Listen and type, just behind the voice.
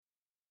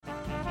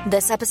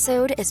This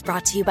episode is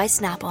brought to you by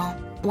Snapple.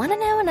 Want to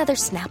know another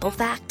Snapple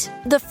fact?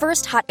 The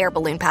first hot air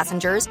balloon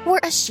passengers were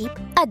a sheep,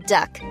 a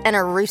duck, and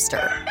a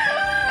rooster.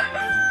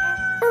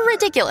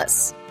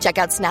 Ridiculous. Check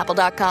out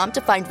Snapple.com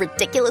to find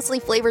ridiculously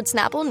flavored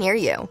Snapple near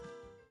you.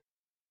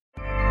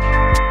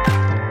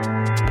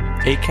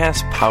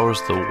 Acast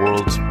powers the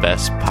world's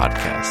best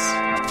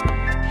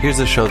podcasts. Here's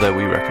a show that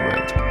we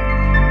recommend.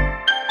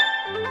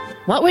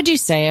 What would you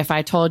say if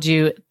I told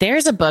you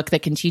there's a book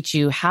that can teach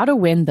you how to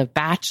win The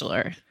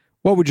Bachelor?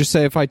 What would you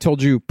say if I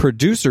told you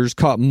producers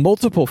caught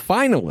multiple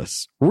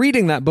finalists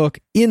reading that book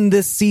in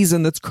this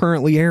season that's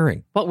currently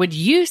airing? What would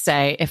you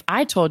say if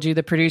I told you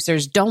the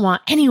producers don't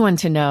want anyone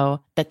to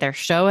know that their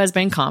show has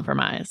been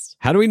compromised?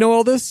 How do we know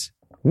all this?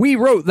 We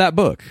wrote that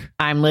book.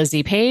 I'm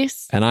Lizzie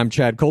Pace. And I'm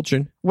Chad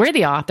Kulchin. We're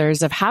the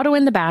authors of How to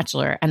Win the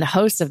Bachelor and the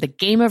hosts of the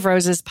Game of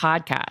Roses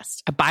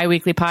podcast, a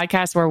bi-weekly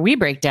podcast where we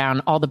break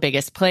down all the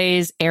biggest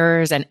plays,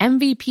 errors, and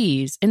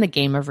MVPs in the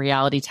game of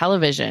reality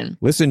television.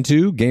 Listen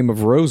to Game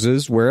of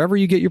Roses wherever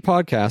you get your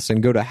podcasts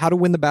and go to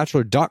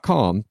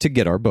howtowinthebachelor.com to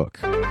get our book.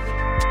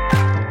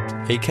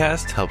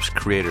 Acast helps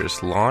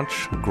creators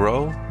launch,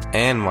 grow,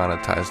 and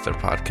monetize their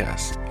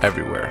podcasts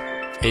everywhere.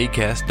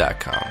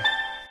 Acast.com.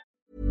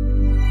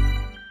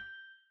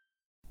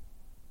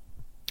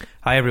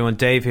 Hi everyone,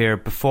 Dave here.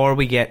 Before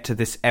we get to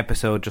this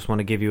episode, just want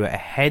to give you a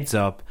heads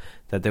up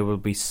that there will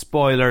be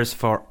spoilers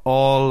for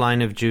all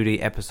Line of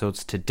Duty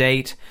episodes to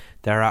date.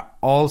 There are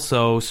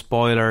also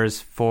spoilers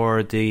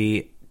for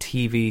the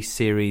TV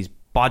series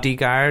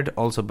Bodyguard,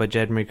 also by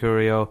Jed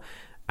Mercurio,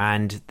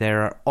 and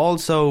there are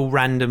also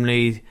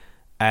randomly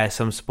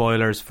some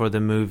spoilers for the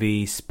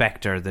movie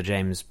Spectre, the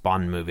James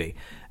Bond movie.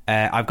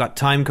 I've got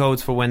time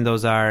codes for when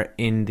those are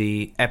in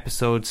the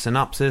episode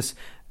synopsis.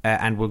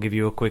 And we'll give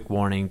you a quick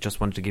warning. Just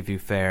wanted to give you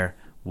fair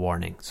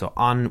warning. So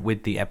on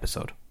with the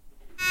episode.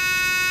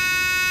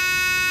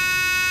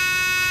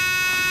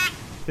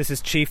 This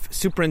is Chief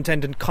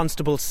Superintendent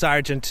Constable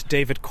Sergeant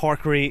David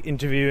Corkery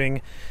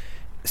interviewing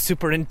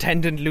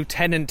Superintendent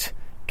Lieutenant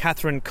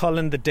Catherine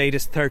Cullen. The date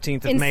is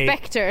 13th of May.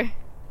 Inspector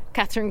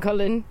Catherine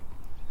Cullen.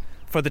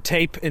 For the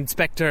tape,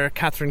 Inspector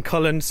Catherine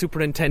Cullen,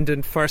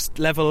 Superintendent First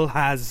Level,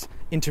 has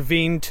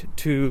intervened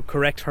to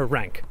correct her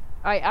rank.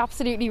 I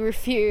absolutely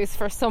refuse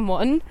for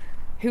someone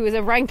who is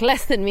a rank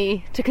less than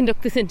me to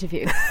conduct this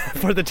interview.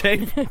 For the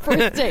tape? For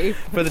the tape.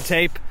 For the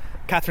tape,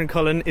 Catherine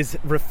Cullen is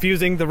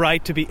refusing the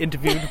right to be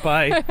interviewed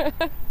by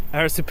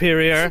her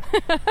superior.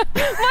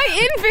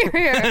 My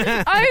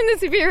inferior! I'm the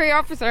superior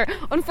officer.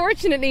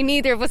 Unfortunately,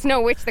 neither of us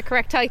know which the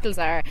correct titles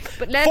are.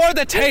 But for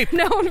the tape!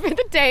 No, for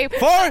the tape.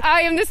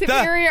 I am the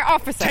superior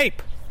officer.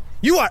 Tape!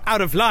 You are out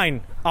of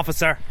line,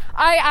 officer.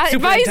 I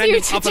advise you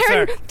to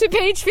turn to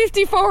page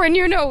 54 in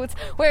your notes,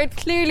 where it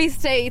clearly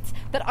states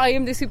that I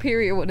am the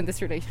superior one in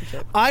this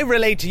relationship. I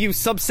relate to you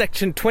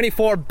subsection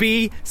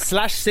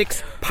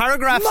 24B/6,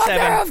 paragraph 7.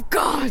 Mother of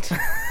God!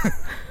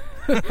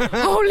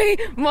 Holy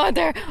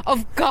Mother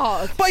of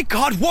God! By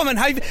God, woman,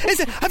 have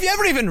you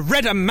ever even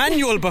read a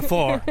manual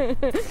before?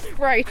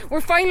 Right,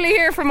 we're finally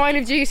here for Line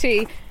of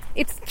Duty.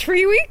 It's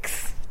 3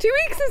 weeks? 2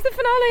 weeks since the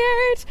finale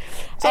aired.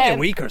 It's only a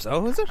week or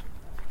so, is it?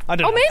 I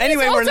don't know. Maybe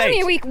anyway, it's we're late.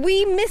 Only a week.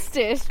 We missed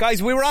it.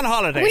 Guys, we were on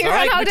holidays, we were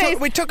on holidays.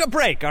 We took a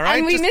break, all right?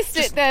 And we missed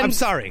it then. I'm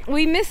sorry.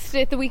 We missed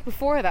it the week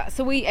before that.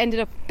 So we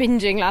ended up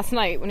binging last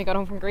night when we got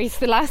home from Greece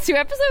the last 2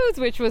 episodes,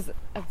 which was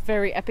a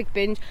very epic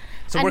binge.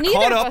 So and we're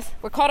caught up.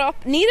 We're caught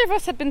up. Neither of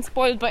us had been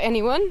spoiled by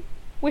anyone,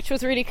 which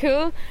was really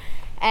cool.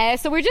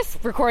 So we're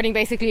just recording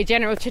basically a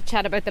general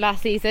chit-chat about the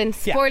last season.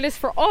 Spoilers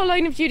for all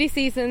Line of Duty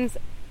seasons.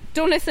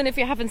 Don't listen if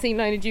you haven't seen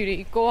Line of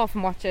Duty. Go off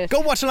and watch it.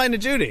 Go watch Line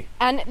of Duty.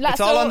 And it's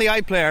all on the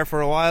iPlayer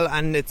for a while,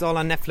 and it's all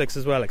on Netflix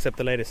as well, except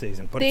the latest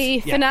season. But the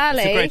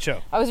finale, it's a great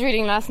show. I was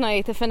reading last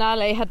night, the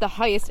finale had the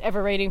highest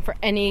ever rating for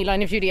any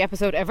Line of Duty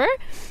episode ever.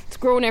 It's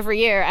grown every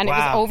year, and it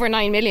was over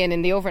 9 million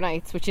in the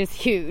overnights, which is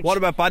huge. What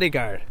about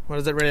Bodyguard? What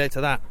does it relate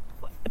to that?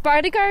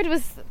 Bodyguard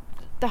was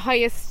the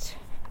highest...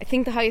 I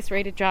think the highest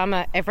rated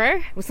drama ever.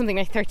 It was something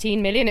like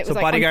 13 million. It was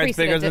like Bodyguard's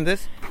bigger than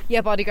this?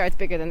 Yeah, Bodyguard's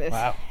bigger than this.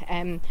 Wow.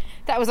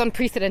 That was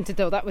unprecedented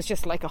though. That was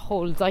just like a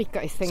whole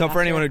zeitgeist thing. So for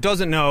anyone who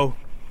doesn't know,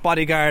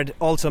 Bodyguard,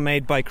 also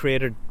made by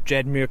creator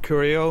Jed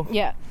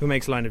Mercurio, who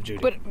makes Line of Duty.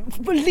 But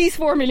at least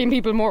 4 million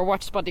people more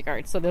watched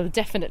Bodyguard, so they'll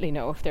definitely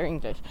know if they're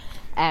English.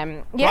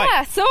 Right.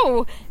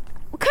 So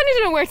we kind of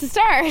don't know where to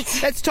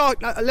start.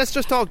 Let's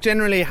just talk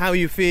generally how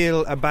you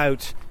feel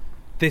about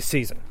this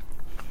season.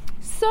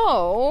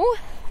 So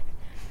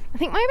I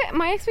think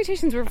my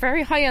expectations were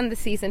very high on this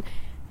season.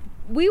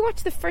 We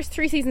watched the first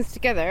 3 seasons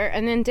together,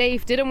 and then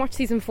Dave didn't watch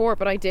season 4,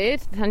 but I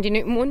did, the Thandie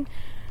Newton one.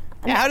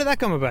 Yeah, how did that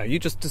come about? You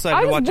just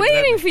decided to watch it? I was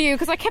waiting for you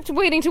because I kept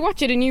waiting to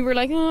watch it and you were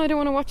like, oh, I don't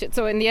want to watch it.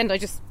 So in the end I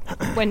just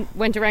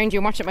went around you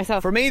and watched it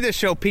myself. For me, this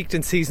show peaked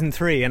in season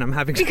 3 and I'm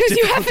having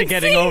difficulty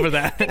getting over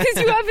that. Because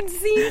you haven't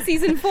seen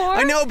season 4.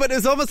 I know, but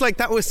it's almost like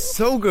that was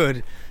so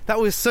good. That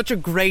was such a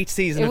great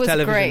season of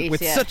television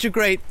with such a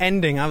great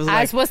ending. I was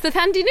like, as was the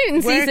Thandie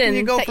Newton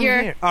season that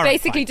you're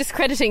basically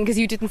discrediting because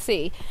you didn't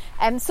see.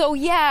 So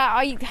yeah,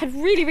 I had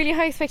really, really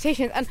high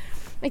expectations, and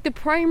like the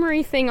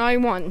primary thing I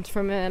want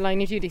from a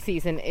Line of Duty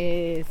season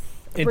is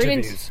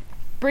interviews.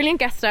 Brilliant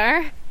guest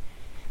star,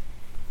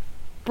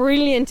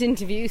 brilliant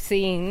interview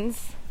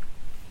scenes,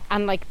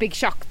 and like big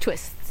shock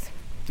twists.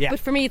 Yeah. But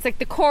for me, it's like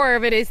the core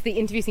of it is the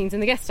interview scenes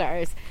and the guest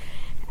stars.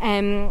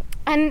 And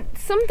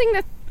something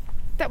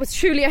that was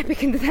truly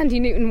epic in the Thandie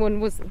Newton one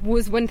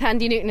was when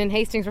Thandie Newton and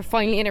Hastings were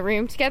finally in a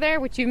room together,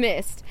 which you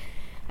missed,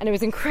 and it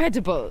was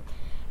incredible.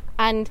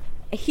 And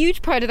a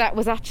huge part of that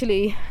was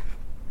actually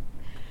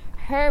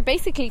her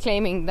basically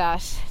claiming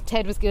that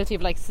Ted was guilty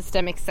of like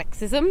systemic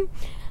sexism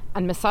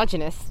and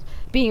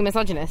being a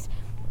misogynist.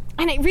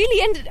 And they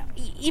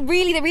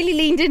really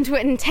leaned into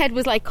it, and Ted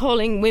was like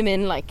calling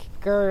women like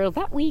girl,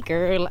 that wee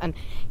girl, and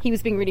he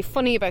was being really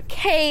funny about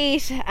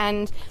Kate,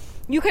 and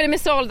you kind of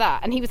missed all of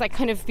that. And he was like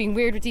kind of being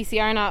weird with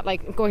DCR, not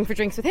like going for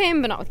drinks with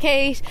him but not with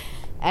Kate.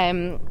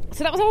 So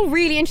that was all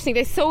really interesting.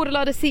 They sowed a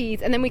lot of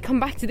seeds, and then we come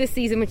back to this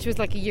season, which was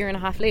like a year and a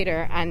half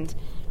later, and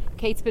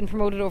Kate's been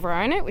promoted over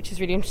Arnott, which is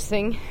really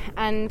interesting,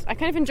 and I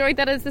kind of enjoyed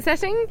that as the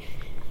setting.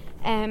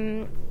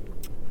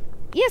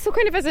 So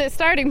kind of as a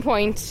starting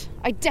point,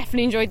 I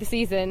definitely enjoyed the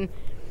season,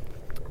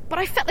 but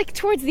I felt like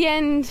towards the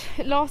end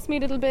it lost me a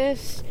little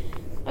bit.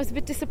 I was a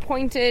bit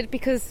disappointed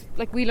because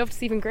like we loved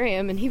Stephen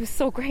Graham and he was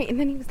so great, and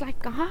then he was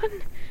like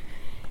gone.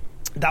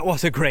 That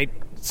was a great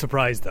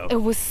surprise though.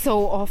 It was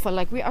so awful.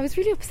 Like I was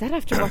really upset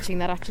after watching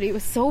that. Actually, it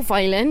was so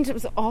violent. It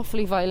was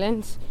awfully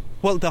violent.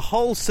 Well, the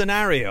whole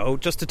scenario,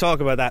 just to talk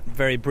about that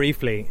very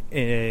briefly,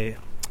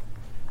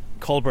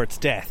 Colbert's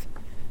death,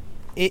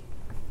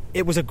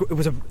 it was a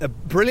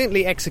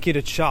brilliantly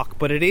executed shock,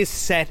 but it is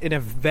set in a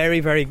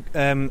very, very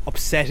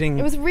upsetting.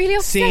 It was really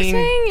upsetting,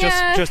 scene,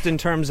 yeah. Just in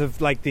terms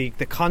of like the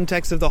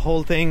context of the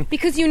whole thing,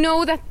 because you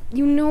know that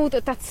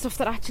that's stuff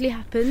that actually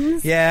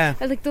happens. Yeah,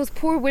 like those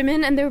poor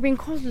women, and they were being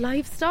called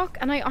livestock,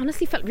 and I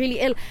honestly felt really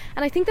ill,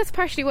 and I think that's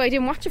partially why I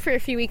didn't watch it for a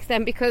few weeks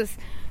then, because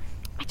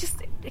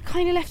it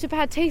kind of left a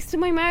bad taste in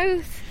my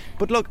mouth.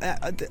 But look,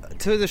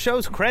 to the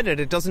show's credit,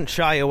 it doesn't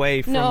shy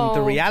away from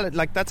the reality.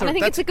 Like I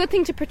think it's a good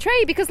thing to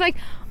portray, because, like,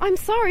 I'm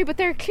sorry, but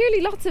there are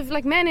clearly lots of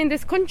like men in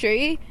this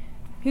country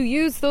who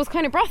use those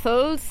kind of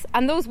brothels,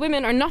 and those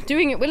women are not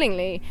doing it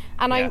willingly.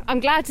 And I'm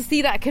glad to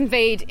see that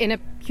conveyed in a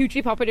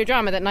hugely popular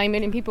drama that 9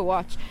 million people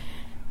watch.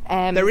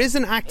 There is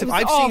an active.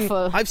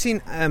 I've seen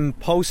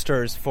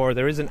posters for.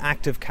 There is an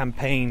active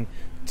campaign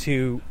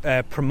to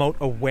promote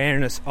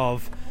awareness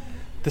of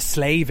the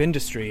slave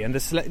industry, and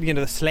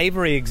the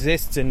slavery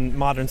exists in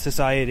modern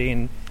society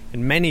in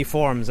many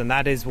forms, and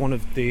that is one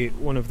of the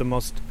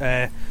most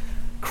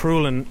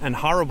cruel and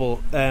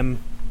horrible.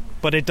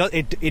 But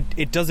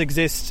it does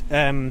exist.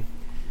 I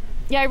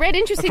read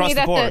interestingly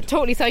that the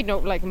totally side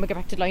note, like when we get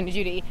back to Line of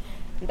Duty,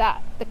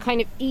 that the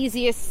kind of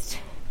easiest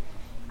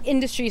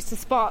industries to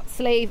spot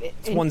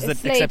ones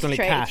that accept only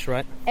cash,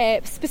 right?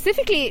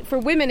 Specifically for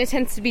women, it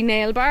tends to be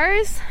nail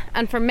bars,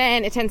 and for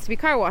men, it tends to be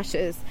car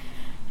washes.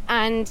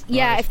 And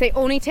right. If they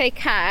only take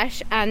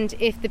cash, and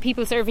if the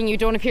people serving you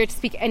don't appear to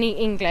speak any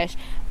English,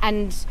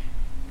 and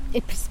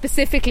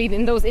specifically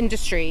in those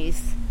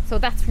industries. So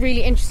that's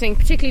really interesting,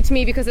 particularly to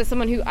me, because as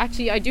someone who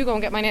actually I do go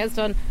and get my nails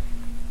done,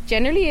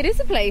 generally it is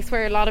a place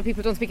where a lot of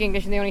people don't speak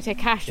English and they only take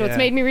cash, so it's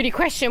made me really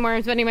question where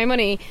I'm spending my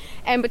money.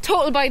 But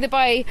total by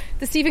the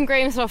Stephen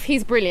Graham stuff,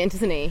 he's brilliant,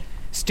 isn't he?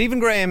 Stephen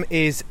Graham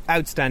is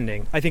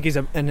outstanding. I think he's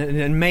an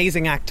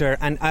amazing actor,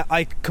 and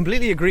I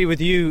completely agree with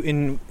you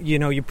in,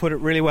 you put it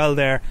really well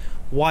there,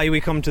 why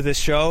we come to this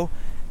show,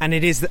 and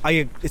it's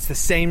the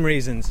same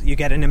reasons. You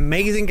get an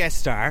amazing guest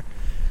star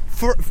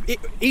for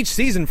each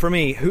season for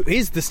me, who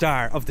is the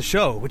star of the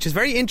show, which is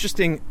very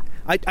interesting.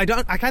 I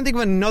can't think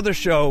of another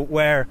show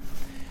where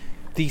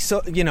the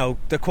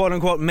quote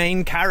unquote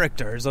main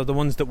characters, or the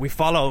ones that we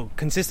follow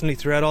consistently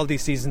throughout all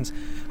these seasons,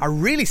 are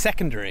really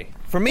secondary.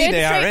 For me,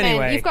 they are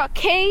anyway. You've got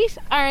Kate,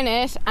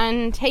 Arnott,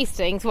 and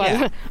Hastings.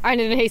 Well,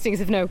 Arnott and Hastings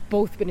have now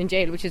both been in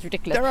jail, which is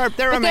ridiculous.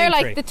 They're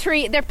like the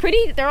three.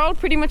 They're all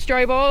pretty much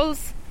dry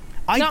balls.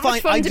 Not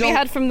much fun to be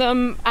had from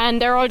them,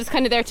 and they're all just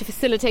kind of there to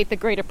facilitate the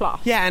greater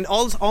plot. Yeah, and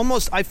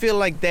almost I feel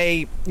like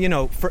they,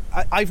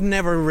 I've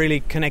never really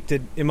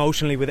connected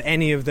emotionally with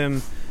any of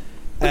them.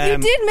 But you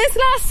did miss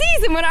last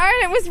season when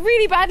Arnott was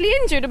really badly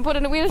injured and put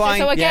in a wheelchair.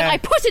 Fine, so again, I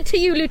put it to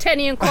you,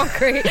 Lieutenant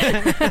Corkery,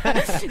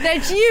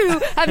 that you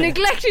have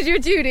neglected your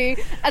duty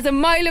as a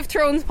Mile of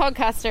Thrones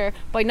podcaster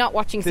by not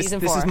watching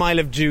season 4. This is Mile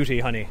of Duty,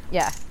 honey.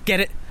 Yeah.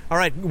 Get it? All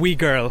right, wee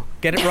girl.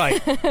 Get it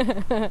right.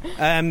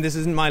 This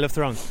isn't Mile of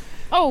Thrones.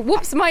 Oh,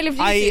 whoops, Mile of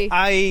Duty.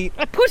 I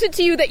put it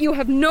to you that you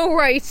have no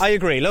right. I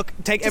agree. Look,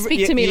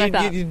 speak to me like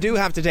that. You do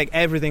have to take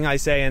everything I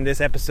say in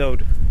this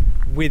episode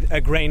with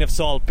a grain of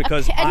salt,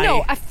 because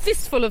a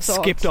fistful of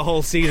salt. Skipped a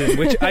whole season,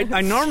 which I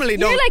normally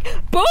don't. You're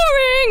like,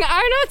 boring,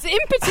 Arnott's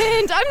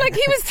impotent. I'm like,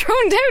 he was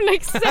thrown down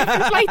like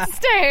 7 flights of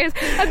stairs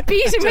and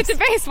beaten with a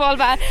baseball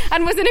bat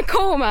and was in a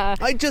coma.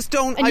 I just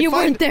don't. And you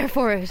weren't there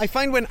for it. I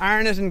find when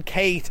Arnott and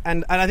Kate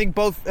and I think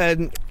both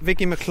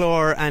Vicky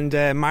McClure and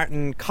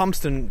Martin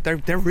Compston,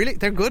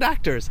 they're good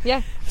actors.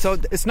 Yeah. So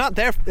it's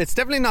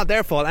definitely not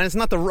their fault, and it's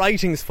not the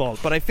writing's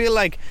fault. But I feel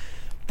like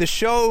the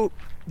show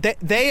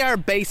they are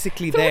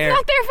basically So there. it's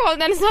not their fault,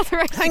 then it's not the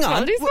right Hang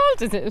on. Whose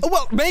fault is it?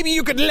 Well, maybe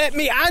you could let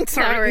me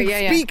answer Sorry,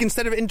 and yeah. speak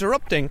instead of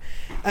interrupting.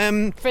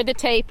 For the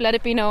tape, let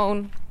it be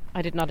known,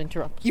 I did not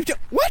interrupt.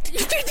 What?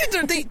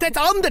 That's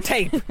on the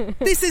tape.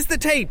 This is the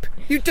tape.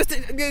 You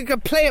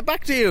can play it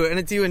back to you, and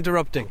it's you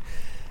interrupting.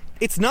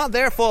 It's not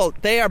their fault.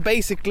 They are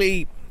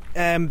basically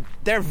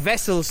they're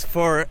vessels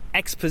for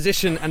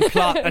exposition and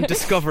plot and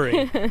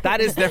discovery. That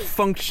is their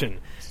function.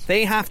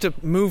 They have to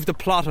move the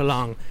plot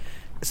along.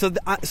 So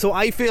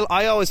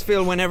I always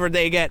feel whenever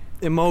they get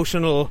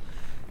emotional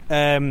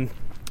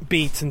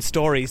beats and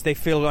stories, they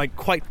feel like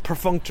quite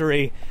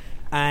perfunctory.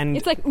 And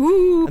it's like,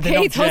 ooh, they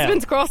don't Kate's gel.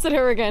 husband's crossed at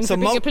her again So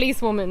for being a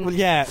policewoman. Well,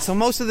 yeah, so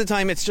most of the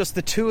time it's just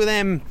the two of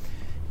them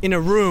in a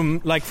room,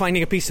 like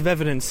finding a piece of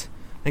evidence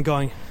and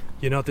going,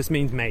 you know what this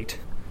means, mate?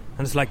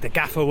 And it's like, the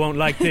gaffer won't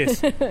like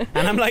this. And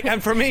I'm like,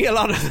 and for me, a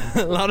lot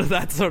of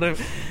that sort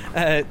of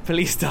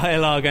police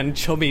dialogue and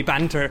chummy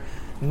banter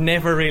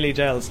never really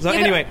gels. So Yeah,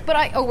 anyway,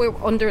 but we're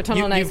under a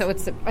tunnel now, so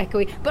it's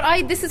echoey.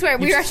 But this is where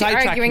we were actually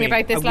sidetracked arguing me.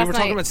 about this We last were night.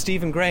 talking about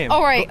Stephen Graham.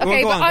 All right,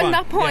 okay, Go but on, on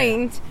that Yeah.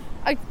 point,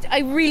 I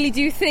really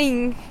do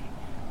think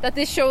that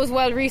this show is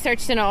well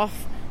researched enough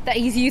that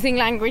he's using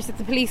language that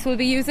the police will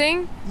be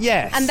using.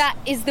 Yes. And that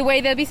is the way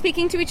they'll be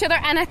speaking to each other.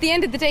 And at the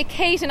end of the day,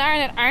 Kate and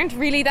Arnett aren't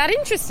really that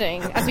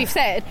interesting, as we've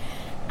said.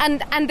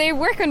 And they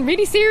work on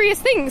really serious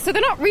things, so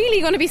they're not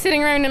really going to be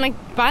sitting around and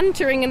like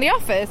bantering in the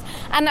office.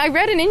 And I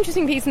read an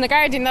interesting piece in The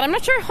Guardian that I'm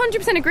not sure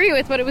 100% agree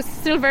with, but it was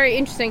still very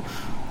interesting,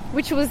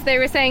 which was they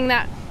were saying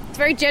that it's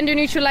very gender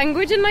neutral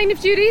language in Line of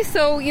Duty.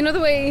 So you know the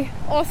way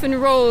often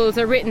roles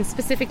are written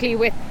specifically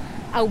with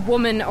a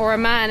woman or a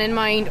man in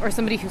mind, or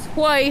somebody who's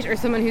white, or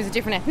someone who's a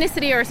different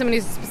ethnicity, or someone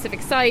who's a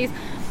specific size.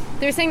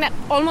 They're saying that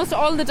almost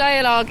all the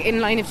dialogue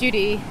in Line of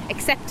Duty,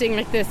 excepting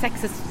like the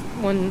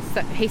sexist ones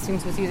that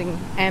Hastings was using,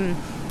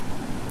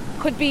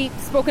 could be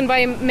spoken by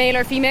a male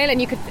or female, and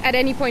you could at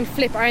any point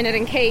flip Arnett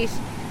and Kate,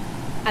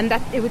 and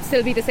that it would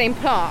still be the same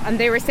plot. And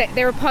they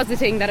were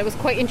positing that it was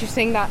quite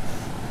interesting that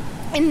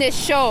in this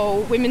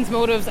show, women's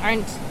motives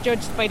aren't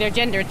judged by their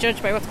gender,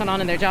 judged by what's going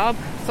on in their job.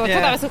 So I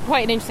thought that was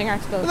quite an interesting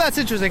article. Well, that's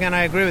interesting, and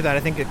I agree with that. I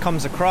think it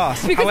comes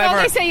across. Because However,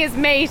 all they say is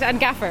mate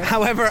and gaffer.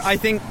 However, I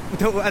think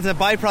as a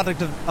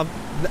byproduct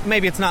of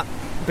maybe it's not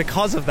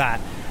because of that,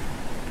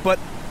 but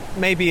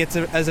maybe it's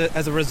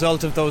as a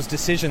result of those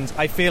decisions,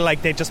 I feel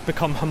like they just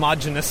become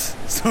homogenous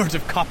sort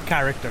of cop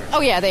characters.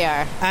 Oh yeah, they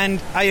are.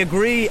 And I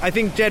agree. I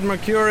think Jed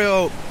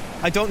Mercurio,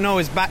 I don't know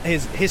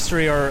his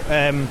history or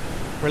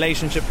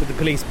relationship with the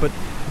police, but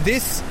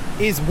this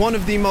is one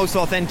of the most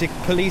authentic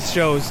police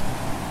shows,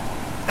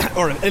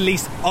 or at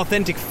least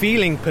authentic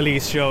feeling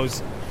police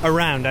shows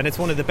around, and it's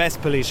one of the best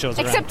police shows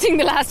around. Excepting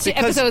the last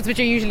episodes, which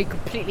are usually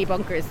completely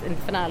bonkers in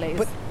finales.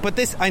 But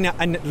this, I know,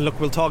 and look,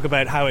 we'll talk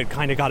about how it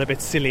kind of got a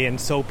bit silly and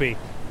soapy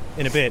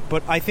in a bit,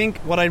 but I think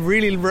what I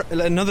really,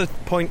 another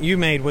point you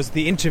made was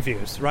the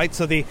interviews, right?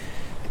 So the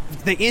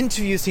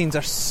interview scenes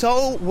are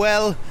so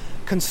well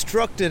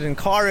constructed and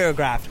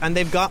choreographed, and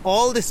they've got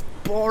all this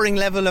boring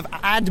level of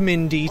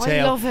admin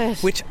detail. I love it.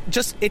 Which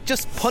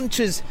just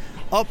punches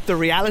up the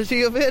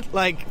reality of it.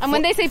 And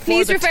when they say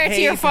please refer to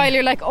your file,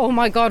 you're like, oh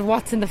my god,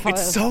 what's in the file?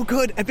 It's so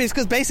good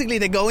because basically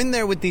they go in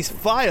there with these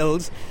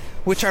files,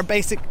 which are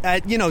basic,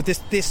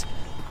 this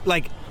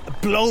like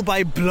blow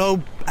by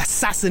blow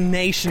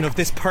assassination of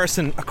this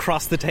person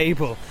across the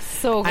table.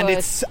 So good. And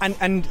it's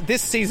and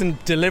this season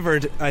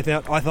delivered. I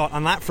thought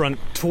on that front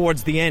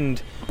towards the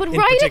end. But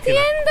right at the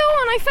end though,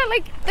 and I felt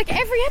like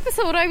every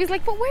episode I was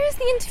like, but where's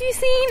the interview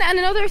scene? And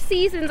in other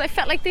seasons I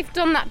felt like they've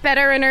done that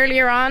better and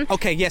earlier on.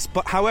 Okay, yes,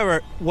 but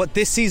however, what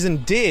this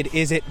season did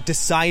is it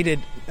decided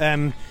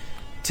to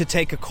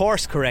take a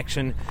course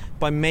correction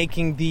by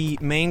making the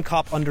main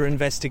cop under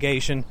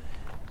investigation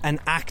an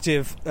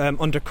active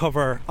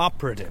undercover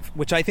operative,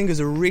 which I think is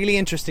a really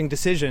interesting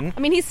decision.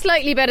 I mean, he's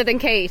slightly better than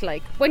Kate.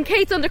 Like, when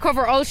Kate's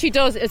undercover, all she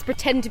does is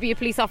pretend to be a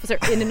police officer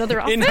in another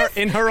office.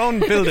 in her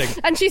own building.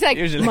 And she's like,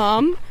 usually.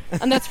 Mom.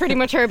 And that's pretty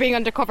much her being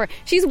undercover.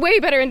 She's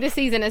way better in this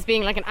season as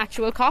being like an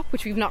actual cop,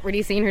 which we've not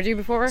really seen her do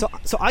before. So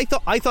I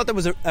thought that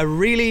was a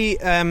really...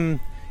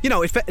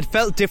 it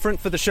felt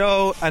different for the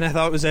show, and I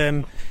thought it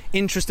was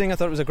interesting. I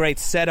thought it was a great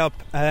setup.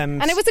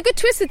 And it was a good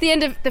twist at the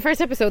end of the first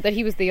episode that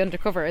he was the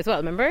undercover as well,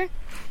 remember?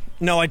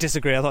 No, I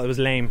disagree. I thought it was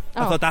lame.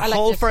 I thought that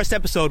whole first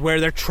episode where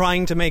they're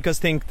trying to make us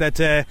think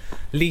that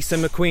Lisa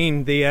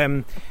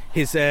McQueen,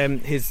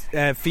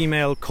 his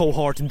female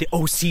cohort in the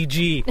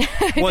OCG,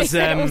 was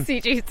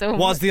OCG so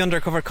was the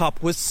undercover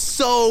cop, was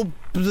so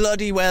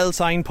bloody well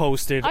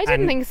signposted. I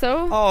didn't think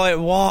so. Oh, it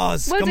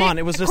was. Well, Come on,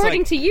 it was just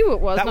according to you,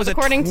 it was. That not was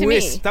according to me.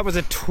 That was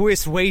a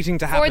twist waiting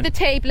to happen. For the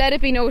tape, let it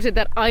be noted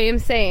that I am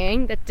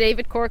saying that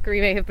David Corkery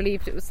may have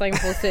believed it was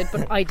signposted,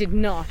 but I did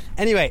not.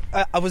 Anyway,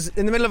 I was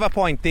in the middle of a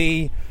point.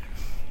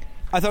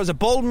 I thought it was a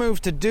bold move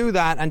to do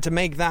that and to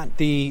make that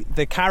the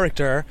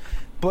character,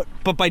 but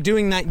by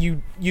doing that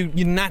you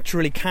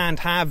naturally can't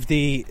have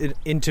the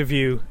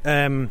interview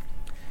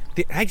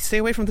Hey, stay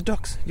away from the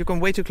ducks. You're going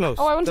way too close.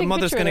 Oh, I want to the take a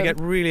mother's picture going to of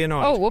get really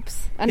annoyed. Oh,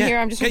 whoops. And Yeah. here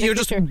I'm just Yeah, going you're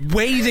to just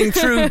wading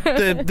through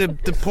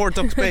the poor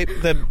duck's baby.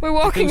 We're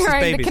walking goose's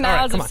around babies. the canals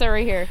All right, come of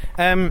Surrey here.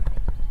 on.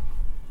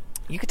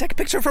 You could take a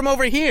picture from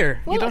over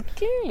here. Well, you don't.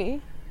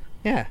 clearly.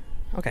 Yeah.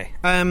 Okay.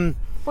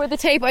 For the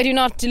tape, I do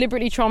not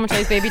deliberately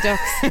traumatize baby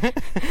ducks.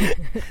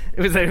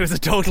 It was a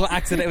total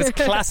accident. It was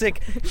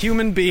classic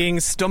human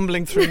beings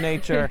stumbling through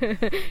nature Trying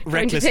to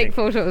recklessly. take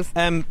photos.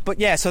 But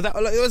yeah, so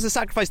it was a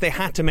sacrifice they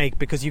had to make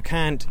because you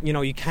can't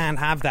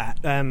have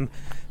that.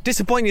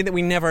 Disappointing that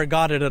we never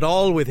got it at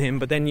all with him,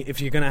 but then if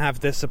you're going to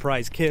have this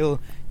surprise kill,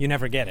 you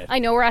never get it. I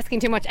know we're asking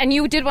too much. And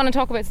you did want to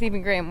talk about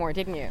Stephen Graham more,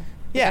 didn't you?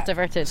 Yeah. Got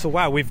diverted. So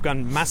wow, we've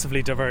gone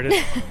massively diverted.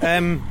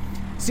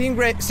 Stephen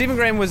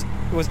Graham was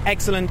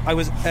excellent. I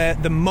was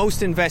the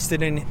most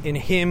invested in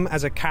him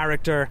as a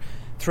character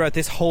throughout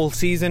this whole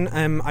season.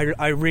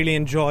 I really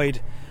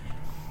enjoyed.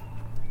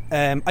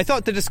 I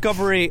thought the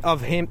discovery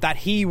of him that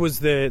he was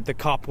the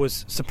cop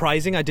was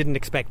surprising. I didn't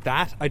expect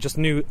that. I just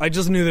knew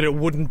that it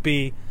wouldn't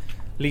be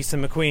Lisa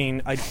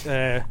McQueen,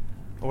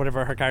 or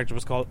whatever her character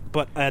was called.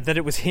 But that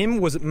it was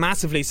him was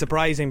massively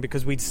surprising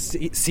because we'd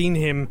seen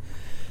him.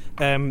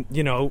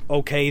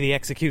 The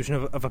execution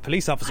of a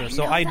police officer.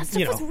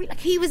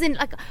 He was in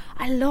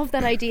I love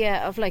that idea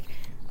of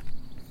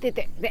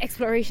the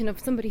exploration of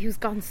somebody who's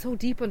gone so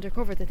deep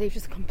undercover that they've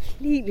just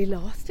completely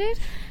lost it.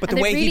 But the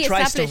way he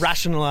tries to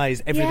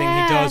rationalise everything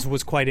he does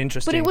was quite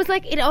interesting. But it was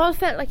it all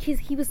felt like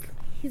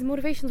his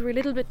motivations were a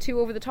little bit too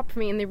over the top for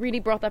me, and they really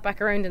brought that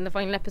back around in the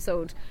final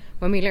episode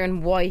when we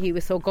learned why he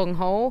was so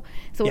gung-ho.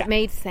 So it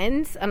made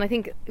sense, and I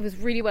think it was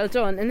really well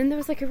done. And then there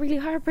was a really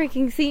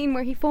heartbreaking scene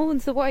where he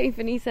phones the wife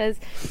and he says,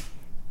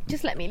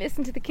 just let me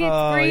listen to the kids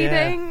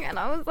breathing. And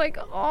I was like,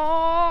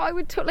 I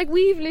would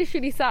we've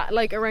literally sat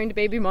around a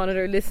baby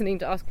monitor listening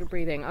to Oscar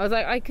breathing. I was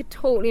like, I could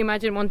totally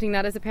imagine wanting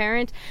that as a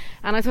parent,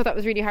 and I thought that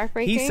was really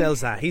heartbreaking. He sells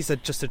that. He's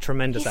just a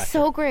tremendous actor.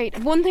 So great.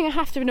 One thing I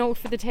have to note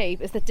for the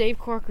tape is that Dave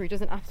Corkery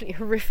does an absolutely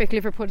horrific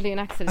Liverpudlian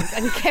accent,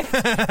 and he kept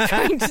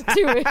trying to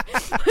do it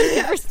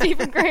whenever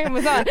Stephen Graham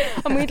was on,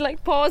 and we'd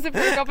pause it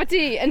for a cup of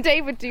tea, and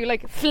Dave would do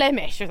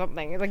Flemish or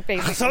something,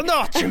 basically. So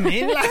not you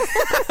mean? No,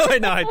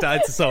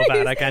 it's so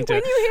bad. I can't do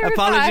it.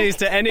 Apologies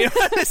to any of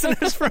our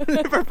listeners from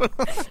Liverpool.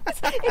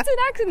 It's an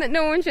accent that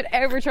no one should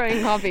ever try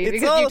and copy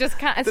because you just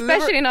can't,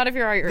 especially not if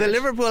you're Irish. The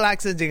Liverpool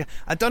accent,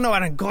 I don't know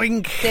what I'm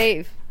going.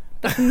 Dave,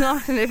 that's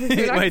not a Liverpool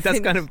accent. Wait, that's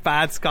kind of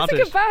bad Scottish.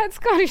 It's like a bad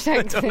Scottish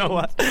accent. I don't know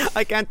what.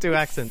 I can't do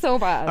accents. So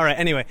bad. All right,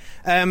 anyway.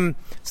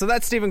 So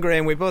that's Stephen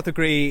Graham. We both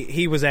agree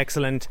he was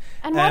excellent.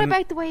 And what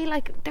about the way,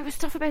 there was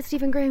stuff about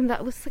Stephen Graham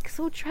that was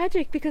so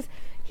tragic because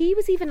he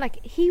was even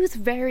he was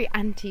very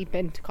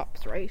anti-bent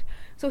cops, right?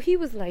 So he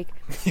was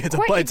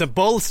it's a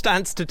bold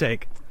stance to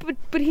take.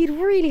 But he'd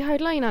really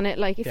hard line on it.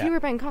 If you were a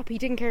bent cop, he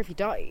didn't care if he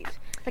died.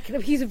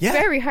 He's a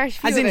very harsh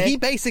view As in, of it. he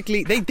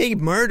basically they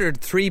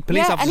murdered 3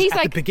 police officers and he's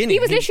at the beginning. He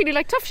was literally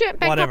tough shit,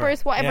 bent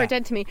coppers, whatever,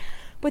 dead to me.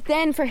 But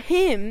then for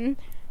him,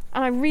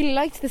 and I really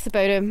liked this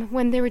about him,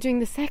 when they were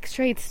doing the sex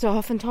trade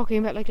stuff and talking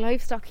about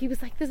livestock, he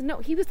was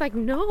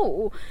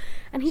no,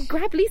 and he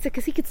grabbed Lisa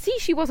because he could see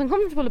she wasn't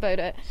comfortable about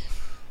it.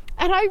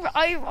 And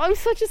I'm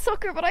such a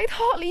sucker, but I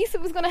thought Lisa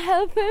was going to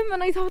help him,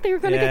 and I thought they were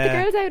going to get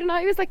the girls out, and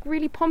I was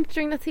really pumped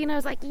during that scene. I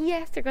was like,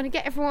 yes, they're going to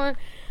get everyone.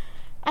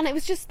 And it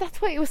was just,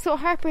 that's why it was so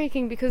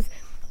heartbreaking, because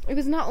it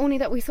was not only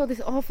that we saw these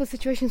awful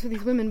situations with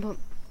these women, but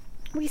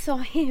we saw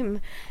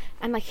him,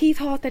 and he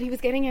thought that he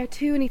was getting out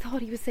too, and he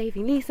thought he was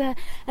saving Lisa,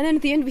 and then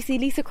at the end we see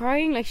Lisa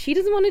crying she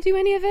doesn't want to do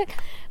any of it.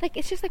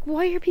 It's just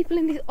why are people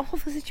in these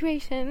awful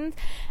situations?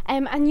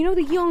 And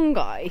the young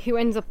guy who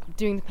ends up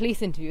doing the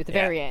police interview at the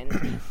very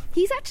end,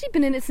 he's actually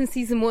been in it since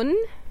season 1.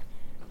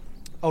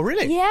 Oh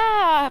really?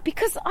 Yeah,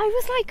 because I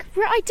was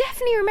I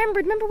definitely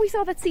remember we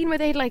saw that scene where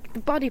they had the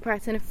body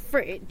parts in a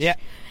fridge. Yeah.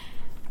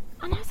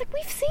 And I was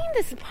we've seen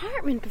this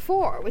apartment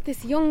before with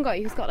this young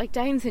guy who's got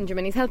Down syndrome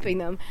and he's helping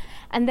them.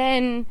 And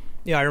then...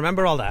 Yeah, I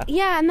remember all that.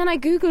 Yeah, and then I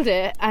googled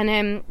it,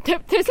 and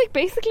there's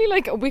basically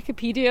a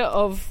Wikipedia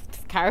of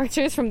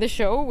characters from the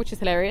show, which is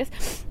hilarious.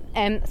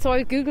 So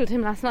I googled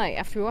him last night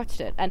after we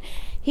watched it, and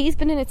he's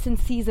been in it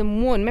since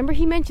season 1. Remember,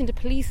 he mentioned a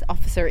police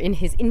officer in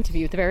his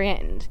interview at the very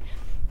end.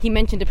 He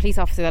mentioned a police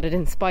officer that had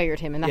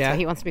inspired him, and that's why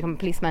he wants to become a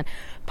policeman.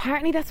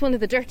 Apparently, that's one of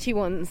the dirty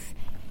ones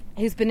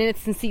who's been in it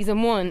since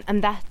season 1,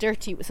 and that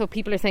dirty, so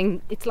people are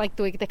saying it's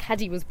the way the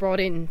caddy was brought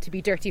in to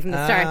be dirty from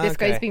the start. This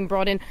guy's being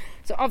brought in,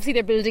 so obviously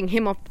they're building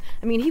him up.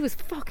 I mean, he was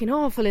fucking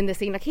awful in this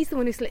scene. He's the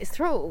one who slit his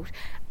throat,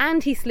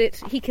 and he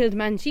killed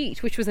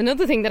Manjeet, which was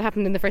another thing that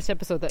happened in the first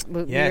episode that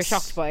we were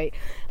shocked by.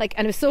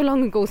 And it was so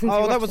long ago since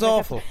that was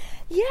awful.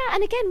 Yeah,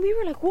 and again we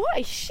were what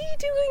is she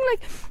doing?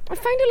 I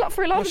find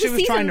for a lot of the she was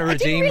season trying to I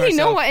didn't redeem really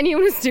know herself. what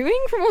anyone was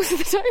doing for most of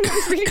the time. I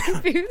was really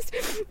confused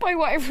by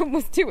what everyone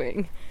was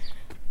doing.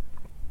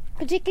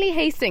 Particularly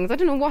Hastings. I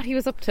don't know what he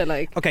was up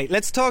to. Okay,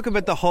 let's talk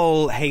about the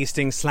whole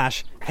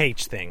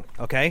Hastings/H thing,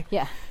 okay?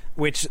 Yeah.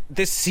 Which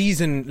this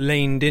season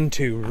leaned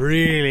into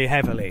really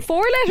heavily.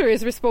 4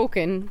 letters were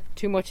spoken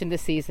too much in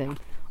this season.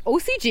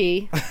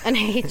 OCG and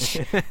H,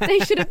 they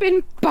should have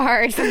been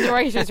barred from the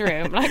writers'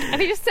 room. Like,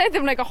 and they just said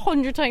them like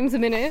 100 times a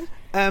minute.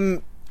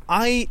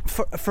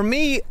 For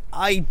me,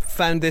 I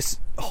found this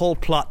whole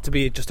plot to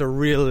be just a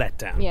real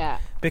letdown. Yeah.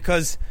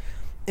 Because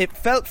it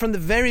felt from the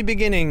very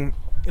beginning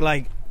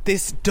like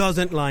this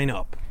doesn't line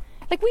up.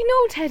 Like, we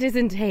know Ted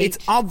isn't H.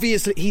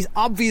 He's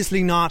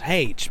obviously not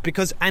H,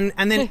 because and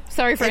then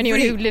sorry for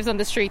anyone who lives on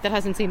the street that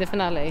hasn't seen the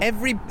finale.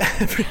 Every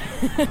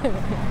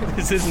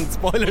this isn't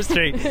spoiler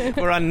street.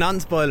 We're on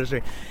non-spoiler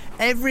street.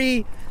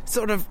 Every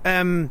sort of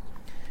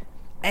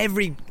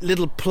every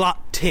little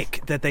plot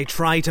tick that they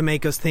try to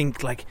make us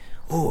think like,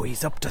 oh,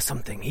 he's up to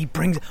something. He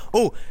brings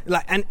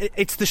and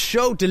it's the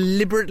show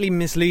deliberately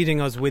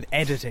misleading us with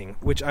editing,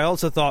 which I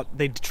also thought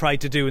they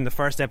tried to do in the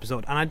first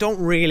episode, and I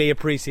don't really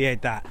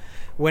appreciate that.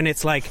 When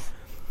it's like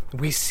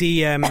we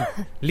see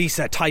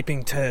Lisa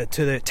typing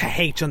to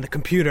H on the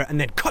computer, and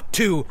then cut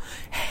to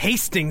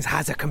Hastings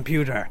has a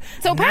computer.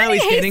 So apparently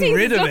now he's Hastings getting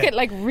rid of look it. At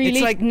like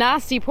really like,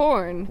 nasty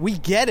porn. We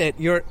get it.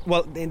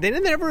 They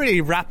never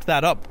really wrapped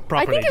that up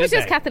properly. I think it was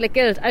just Catholic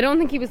guilt. I don't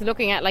think he was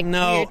looking at like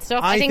weird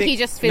stuff. I think he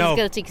just feels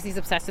guilty because he's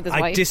obsessed with his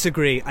wife. I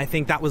disagree. I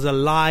think that was a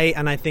lie,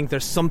 and I think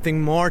there's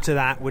something more to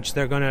that which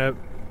they're going to.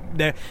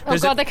 They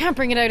can't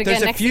bring it out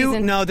again next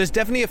season. No, there's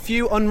definitely a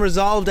few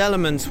unresolved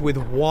elements with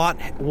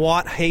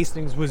what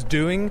Hastings was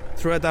doing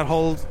throughout that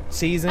whole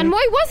season. And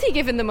why was he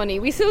given the money?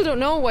 We still don't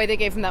know why they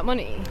gave him that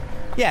money.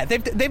 Yeah,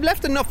 they've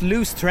left enough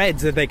loose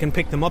threads that they can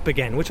pick them up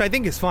again, which I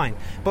think is fine.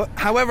 But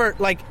however,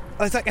 like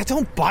I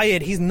don't buy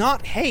it. He's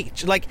not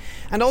H. Like,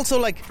 and also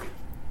like,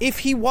 if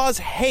he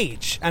was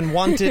H and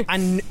wanted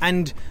and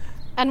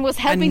was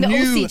helping the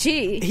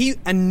OCG, he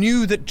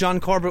knew that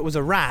John Corbett was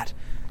a rat,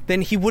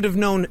 then he would have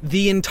known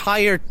the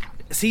entire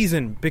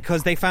season,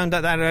 because they found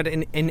out that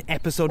in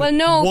episode 1.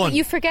 Well, no, but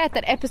you forget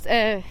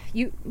that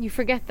you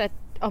forget that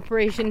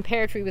Operation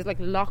Pear Tree was like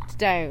locked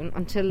down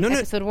until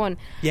episode 1.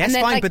 Yes, and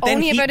then, fine, like, but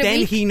then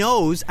he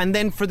knows, and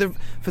then for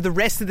the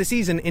rest of the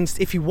season,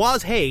 if he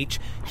was H,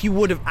 he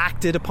would have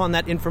acted upon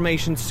that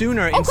information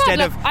sooner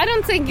I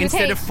don't think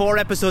instead of 4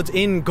 episodes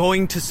in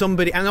going to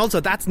somebody. And also,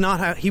 that's not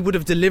how he would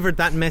have delivered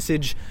that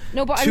message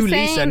to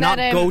Lisa, not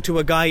go to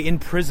a guy in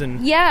prison.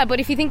 Yeah, but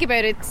if you think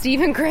about it,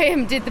 Stephen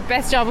Graham did the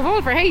best job of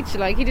all for H.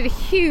 Like, he did a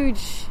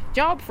huge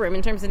job for him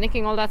in terms of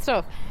nicking all that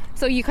stuff.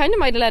 So you kind of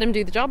might have let him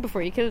do the job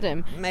before you killed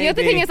him. Maybe. The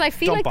other thing is, I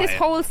feel like this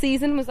whole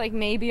season was like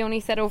maybe only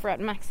set over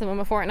at maximum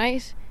a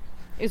fortnight.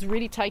 It was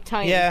really tight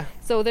time. Yeah.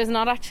 So there's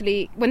not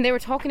actually, when they were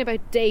talking about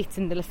dates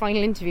in the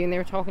final interview, and they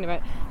were talking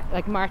about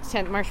like March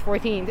 10th, March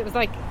 14th, it was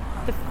like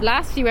the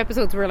last few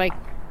episodes were like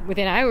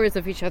within hours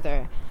of each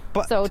other.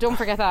 But so don't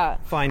forget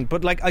that. Fine,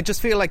 but like I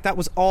just feel like that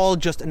was all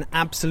just an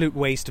absolute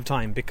waste of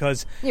time,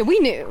 because we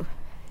knew.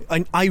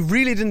 I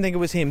really didn't think it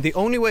was him. The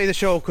only way the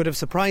show could have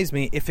surprised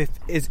me if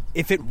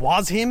it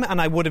was him,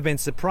 and I would have been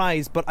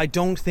surprised, but I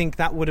don't think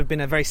that would have been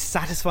a very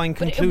satisfying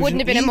conclusion. It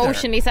wouldn't have been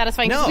emotionally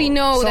satisfying, because we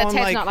know that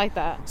Ted's not like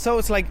that. So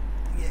it's like,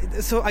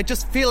 so I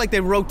just feel like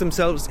they wrote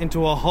themselves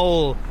into a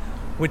hole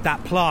with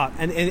that plot,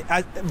 and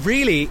I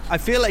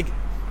feel like,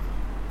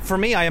 for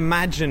me, I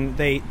imagine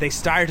they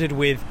started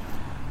with,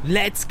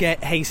 let's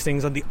get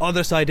Hastings on the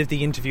other side of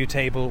the interview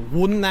table.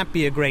 Wouldn't that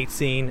be a great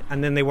scene?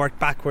 And then they worked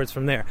backwards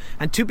from there.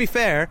 And to be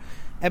fair,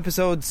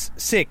 episodes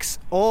 6,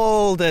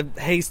 all the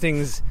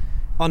Hastings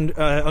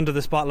under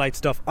the spotlight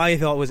stuff, I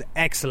thought was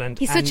excellent.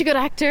 He's such a good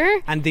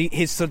actor. And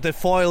the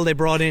foil they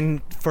brought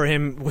in for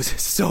him was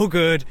so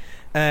good.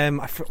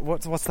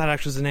 What's that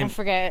actress's name? I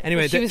forget.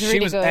 Anyway, she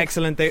was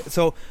excellent.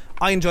 So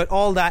I enjoyed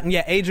all that. And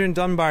yeah, Adrian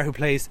Dunbar, who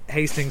plays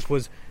Hastings,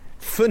 was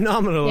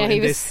phenomenal. Yeah, he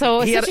was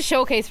such a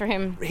showcase for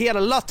him. He had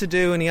a lot to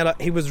do, and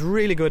he was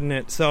really good in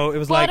it. So it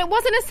was but it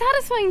wasn't as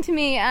satisfying to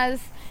me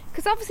as,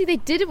 because obviously they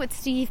did it with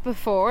Steve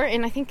before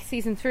in I think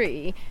season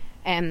 3,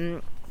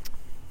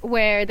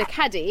 where the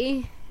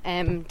caddy,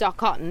 Doc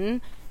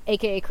Cotton,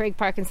 aka Craig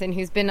Parkinson,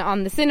 who's been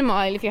on the Cinema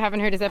Aisle. If you haven't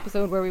heard his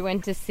episode where we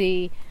went to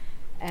see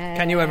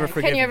Can You Ever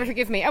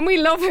Forgive Me? And we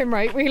love him,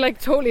 right? We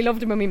like totally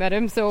loved him when we met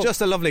him. So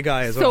just a lovely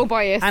guy as well. So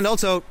biased. And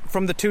also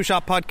from the Two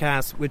Shot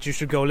podcast, which you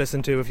should go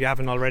listen to if you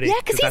haven't already. Yeah,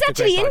 because he's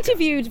actually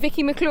interviewed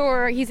Vicky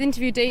McClure. He's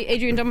interviewed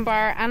Adrian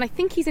Dunbar, and I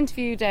think he's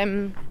interviewed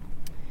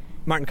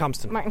Martin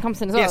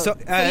Compston as well. Yeah, so,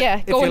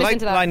 if you and like listen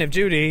to that. Line of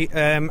Duty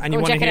and you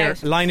want to hear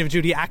Line of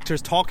Duty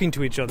actors talking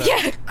to each other,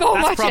 yeah, go watch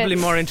it. That's probably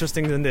more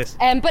interesting than this.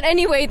 But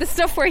anyway, the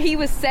stuff where he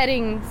was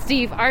setting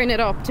Steve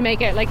Arnott up to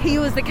make it like he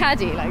was the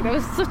caddy, like that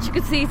was such a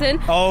good season.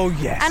 Oh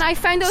yes. And I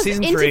found those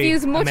season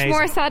interviews 3, much amazing.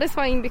 more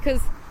satisfying,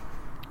 because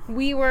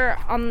we were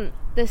on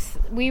this,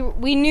 we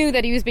knew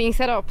that he was being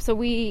set up, so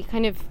we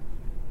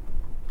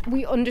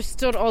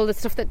understood all the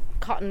stuff that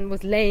Cotton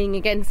was laying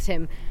against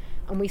him,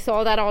 and we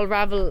saw that all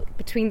ravel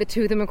between the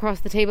two of them across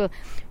the table.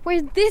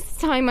 Whereas this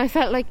time I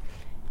felt like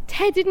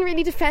Ted didn't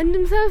really defend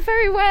himself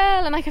very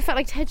well, and I felt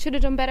like Ted should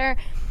have done better.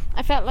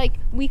 I felt like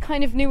we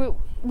kind of knew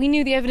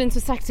the evidence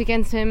was stacked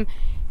against him.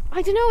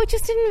 I don't know, it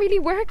just didn't really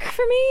work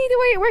for me the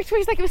way it worked. Where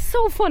it's like, it was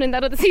so fun in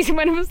that other season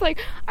when it was like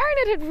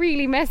Arnott had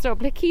really messed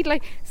up. Like he'd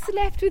like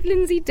slept with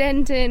Lindsay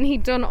Denton,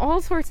 he'd done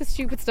all sorts of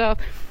stupid stuff.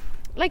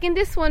 like in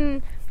this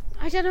one,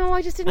 I don't know,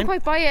 I just didn't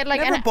quite buy it.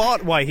 Like, I never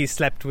bought why he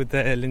slept with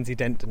Lindsay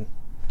Denton.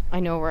 I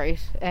know, right?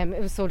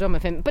 It was so dumb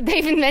of him. But they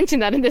even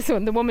mentioned that in this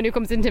one. The woman who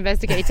comes in to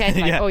investigate Ted,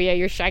 like, oh yeah,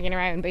 you're shagging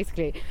around,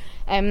 basically.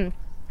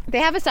 They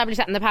have established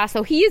that in the past,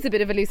 so he is a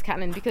bit of a loose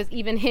cannon, because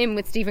even him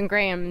with Stephen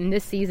Graham in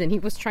this season, he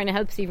was trying to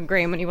help Stephen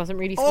Graham when he wasn't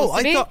really supposed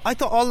to be. I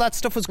thought all that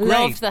stuff was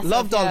great.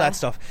 Loved all that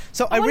stuff.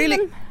 So I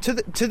really,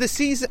 to the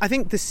season, I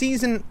think the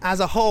season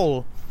as a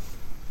whole,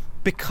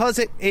 because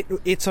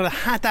it sort of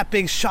had that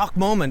big shock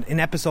moment in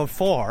episode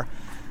 4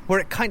 where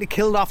it kind of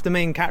killed off the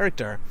main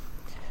character.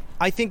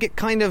 I think it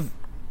kind of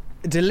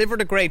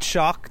delivered a great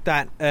shock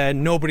that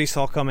nobody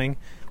saw coming,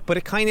 but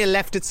it kind of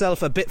left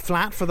itself a bit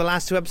flat for the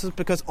last 2 episodes,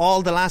 because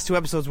all the last 2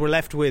 episodes were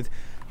left with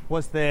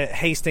was the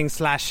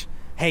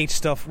Hastings/H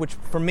stuff, which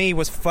for me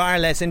was far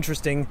less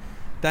interesting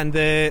than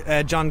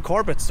the John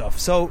Corbett stuff.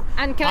 So,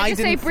 and can I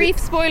just say brief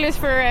spoilers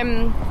for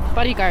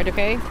Bodyguard,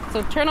 okay?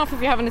 So turn off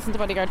if you haven't listened to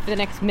Bodyguard for the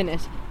next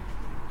minute.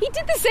 He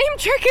did the same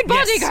trick in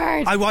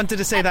Bodyguard. Yes, I wanted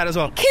to say that as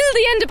well. Killed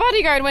the end of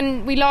Bodyguard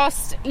when we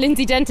lost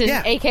Lindsay Denton,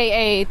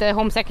 aka the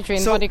Home Secretary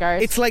in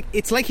Bodyguard. It's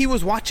like he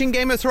was watching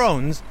Game of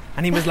Thrones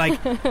and he was like,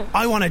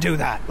 I want to do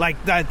that. Like,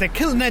 they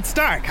killed Ned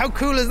Stark. How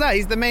cool is that?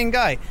 He's the main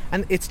guy.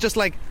 And it's just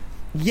like,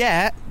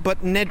 yeah, but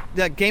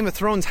Game of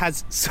Thrones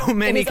has so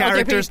many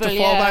characters to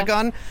fall back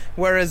on,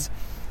 whereas...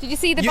 Did you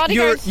see the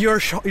Bodyguard?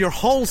 Your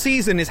whole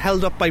season is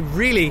held up by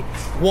really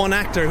one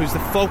actor who's the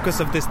focus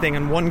of this thing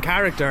and one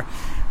character,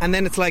 and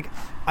then it's like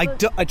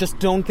I just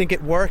don't think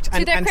it worked.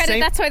 To their credit,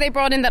 that's why they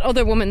brought in that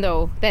other woman,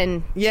 though.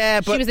 Then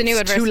but she was a new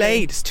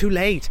adversary. It's too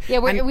late. Yeah,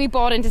 we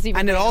bought into Stephen.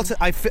 And it also,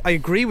 I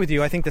agree with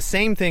you. I think the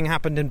same thing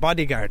happened in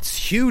Bodyguard.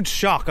 Huge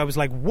shock. I was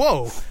like,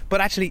 whoa!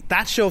 But actually,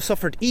 that show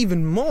suffered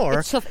even more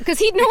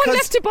because no one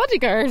left to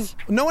Bodyguard.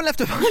 No one left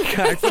to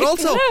Bodyguard, but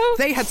also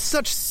they had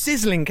such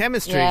sizzling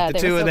chemistry. The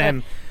two of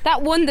them.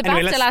 That won the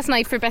BAFTA last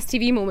night for Best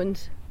TV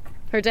Moment.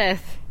 Her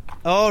death.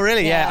 Oh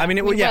really? Yeah. I mean,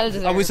 it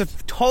was a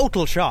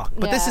total shock.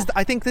 But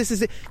I think this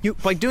is it. You,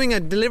 by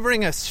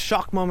delivering a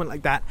shock moment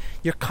like that,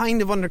 you're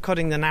kind of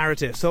undercutting the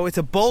narrative. So it's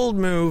a bold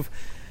move,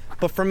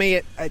 but for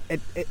me,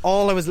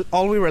 all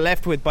we were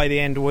left with by the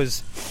end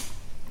was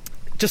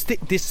just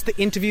the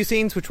interview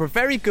scenes, which were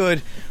very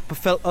good, but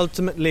felt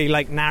ultimately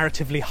like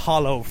narratively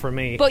hollow for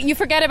me. But you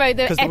forget about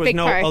the epic there was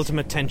no part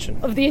ultimate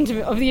tension of the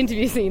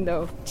interview scene,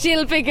 though.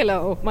 Jill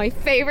Bigelow, my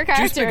favourite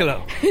character. Juice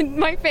Bigelow.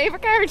 My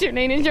favourite character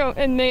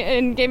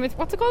in Game of,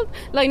 what's it called?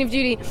 Line of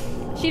Duty.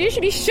 She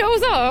literally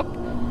shows up.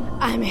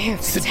 I'm here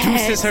for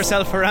seduces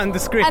herself around the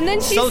screen, and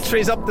then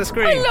sultries up the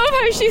screen. I love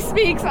how she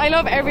speaks. I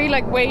love every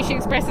way she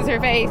expresses her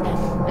face.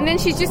 And then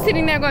she's just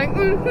sitting there going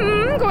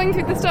going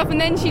through the stuff,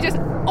 and then she just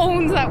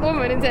owns that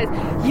woman and says,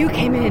 you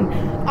came in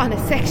on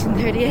a Section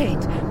 38,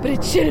 but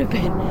it should have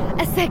been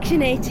a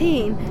Section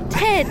 18.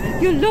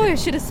 Ted, your lawyer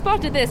should have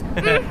spotted this.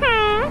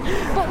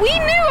 But we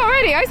knew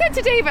already. I said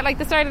to Dave at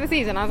the start of the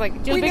season, I was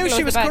like, Jill Bigelow's knew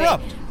she was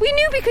corrupt. We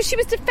knew because she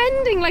was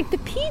defending the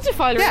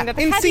paedophile ring that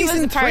the in Caddy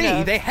season was a part 3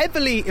 of. they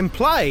heavily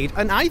implied,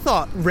 and I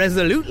thought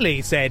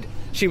resolutely said,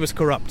 she was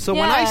corrupt. So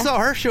when I saw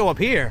her show up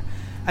here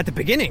at the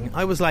beginning,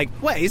 I was like,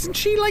 wait, isn't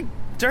she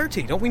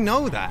dirty? Don't we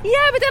know that?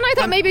 Yeah, but then I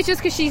thought maybe it's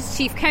just because she's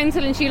chief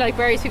counsel and she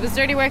buries people's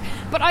dirty work.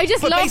 But I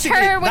just loved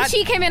her when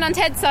she came in on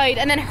Ted's side,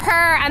 and then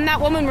her and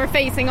that woman were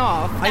facing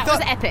off. That was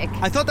epic.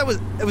 I thought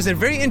it was a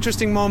very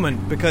interesting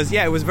moment because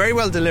it was very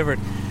well delivered,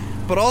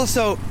 but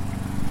also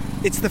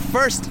it's the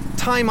first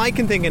time I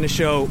can think in a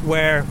show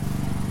where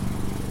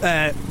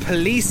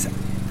police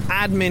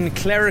admin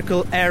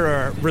clerical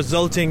error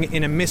resulting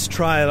in a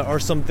mistrial or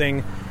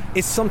something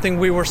is something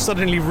we were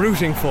suddenly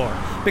rooting for,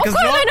 because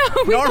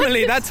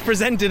normally that's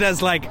presented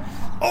as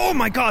oh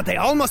my god, they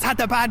almost had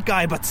the bad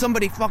guy, but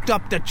somebody fucked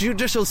up. The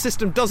judicial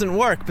system doesn't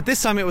work. But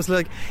this time it was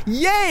like,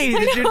 yay,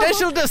 the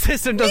judicial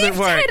system doesn't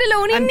work. Leave Ted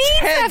alone. He needs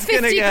Ted's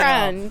that 50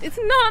 grand. It's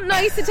not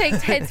nice to take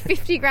Ted's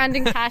 50 grand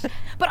in cash.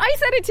 But I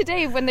said it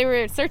today when they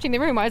were searching the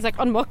room. I was like,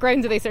 on what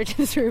grounds are they searching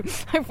this room?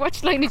 I've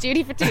watched Line of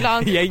Duty for too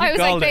long. I was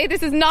like, hey,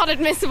 this is not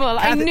admissible.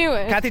 I knew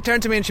it. Kathy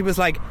turned to me and she was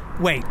like,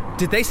 wait,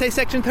 did they say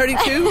Section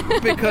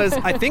 32? Because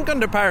I think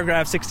under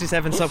paragraph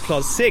 67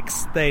 subclause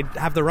 6 they'd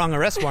have the wrong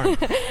arrest warrant.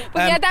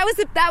 But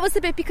that was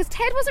the bit, because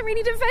Ted wasn't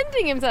really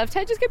defending himself.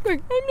 Ted just kept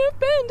going,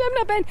 I'm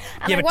not banned.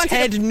 And but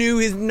Ted knew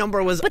his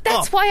number was But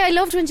that's why I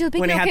loved when Jill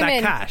Bigelow came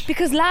in. Cash.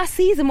 Because last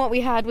season what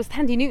we had was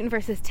Thandie Newton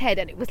versus Ted,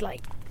 and it was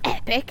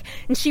epic.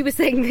 And she was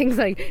saying things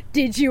like,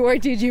 did you or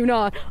did you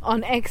not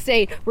on X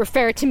day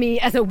refer to me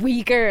as a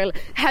wee girl?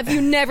 Have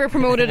you never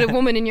promoted a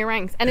woman in your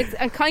ranks? And it's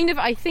kind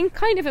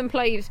of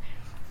implied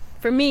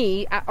for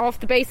me, off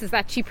the basis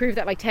that she proved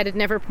that Ted had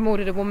never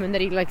promoted a woman,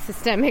 that he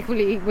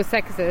systemically was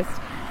sexist,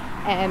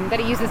 that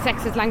he uses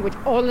sexist language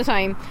all the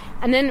time.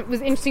 And then it was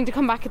interesting to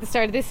come back at the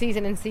start of this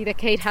season and see that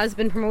Kate has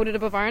been promoted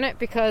above Arnott,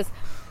 because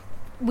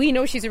we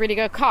know she's a really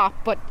good cop,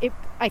 but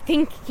I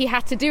think he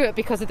had to do it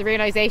because of the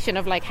realisation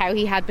of how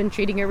he had been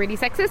treating her really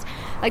sexist.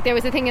 There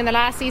was a thing in the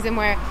last season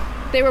where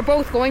they were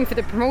both going for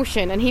the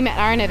promotion and he met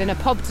Arnott in a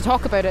pub to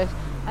talk about it,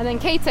 and then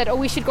Kate said,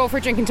 we should go for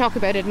a drink and talk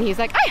about it, and he's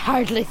like, I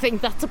hardly think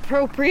that's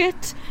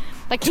appropriate.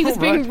 Like, he was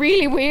being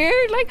really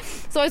weird. Like,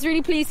 so I was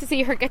really pleased to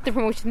see her get the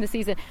promotion this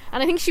season.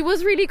 And I think she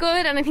was really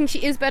good, and I think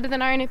she is better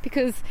than Arnott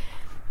because,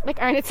 like,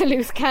 Arnott's a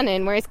loose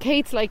cannon, whereas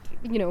Kate's, like,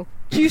 you know,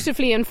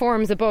 dutifully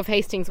informs above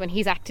Hastings when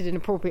he's acted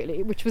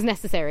inappropriately, which was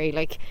necessary.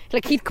 Like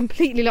he'd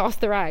completely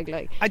lost the rag.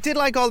 Like, I did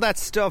like all that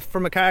stuff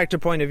from a character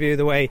point of view,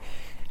 the way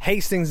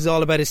Hastings is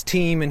all about his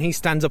team and he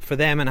stands up for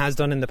them and has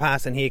done in the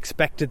past, and he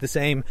expected the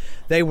same.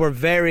 They were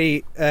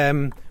very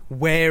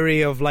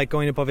wary of, like,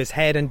 going above his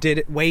head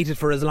and waited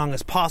for as long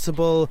as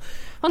possible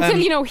until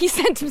you know, he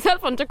sent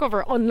himself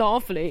undercover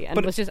unlawfully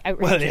and was just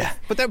outrageous.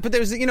 Well, yeah, but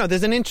there's, you know,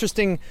 there's an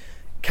interesting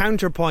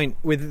counterpoint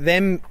with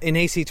them in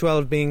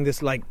AC12 being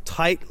this, like,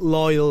 tight,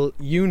 loyal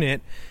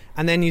unit,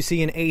 and then you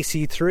see in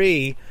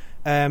AC3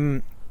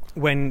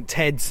 when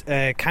Ted's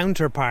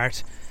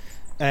counterpart,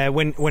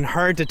 when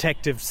her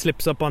detective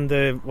slips up on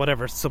the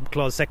whatever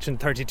subclause section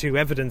 32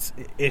 evidence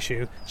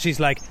issue, she's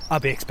like, I'll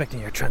be expecting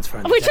your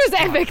transfer, which was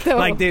epic though.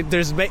 Like,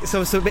 there's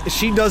so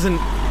she doesn't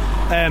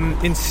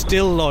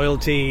instill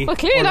loyalty. Well,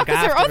 clearly not,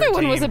 because her other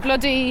one was a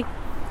bloody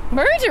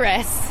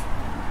murderess.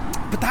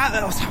 But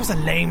that was a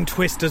lame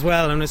twist as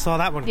well, and I saw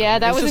that one. Yeah,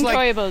 that was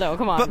enjoyable, though.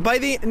 Come on. But by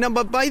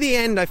the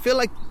end, I feel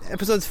like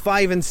episodes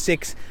 5 and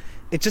 6,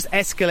 it just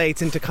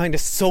escalates into kind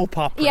of soap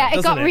opera. Yeah,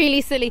 it got it? really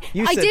silly.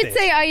 I did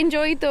say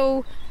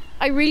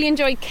I really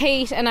enjoyed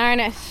Kate and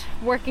Arnott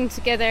working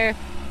together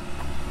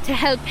to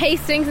help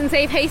Hastings and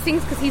save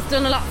Hastings, because he's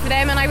done a lot for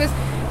them, and I was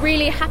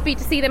really happy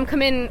to see them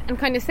come in and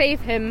kind of save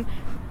him,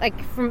 like,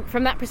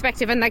 from that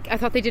perspective, and, like, I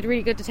thought they did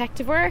really good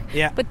detective work.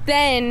 Yeah. But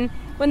then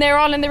when they were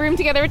all in the room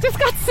together, it just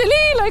got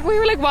silly. Like, we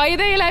were like, why are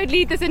they allowed to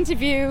lead this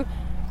interview?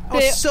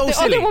 The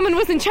other woman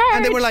was in charge.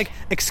 And they were like,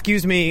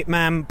 excuse me,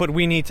 ma'am, but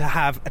we need to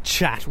have a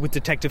chat with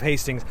Detective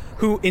Hastings,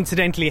 who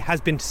incidentally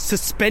has been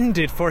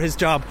suspended for his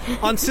job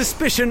on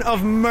suspicion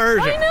of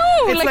murder. I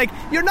know. It's like,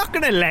 you're not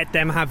going to let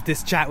them have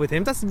this chat with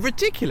him. That's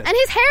ridiculous. And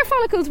his hair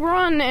follicles were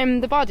on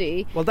the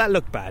body. Well, that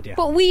looked bad, yeah.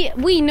 But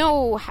we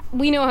know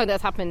how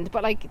that's happened.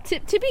 But, like,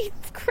 to be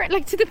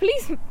to the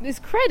police's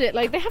credit,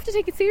 like, they have to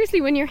take it seriously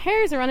when your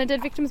hairs are on a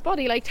dead victim's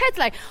body. Like, Ted's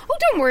like, oh,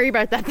 don't worry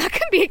about that. That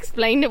can be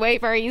explained away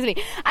very easily.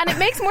 And it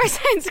makes more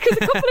sense, because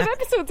a couple of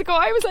episodes ago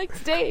I was like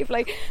to Dave,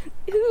 like,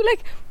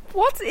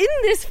 what's in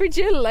this for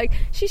Jill? Like,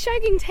 she's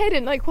shagging Ted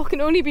in, like, what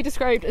can only be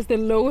described as the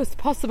lowest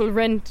possible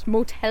rent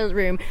motel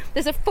room.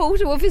 There's a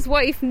photo of his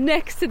wife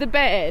next to the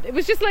bed. It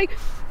was just like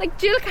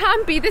Jill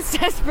can't be this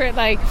desperate,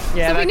 like.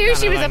 Yeah, so we knew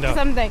she was up to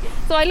something.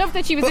 So I love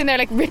that she was in there,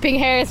 like, ripping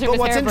hairs from his But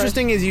what's hairbrush.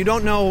 interesting is you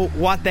don't know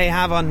what they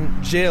have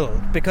on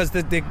Jill, because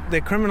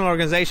the criminal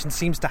organisation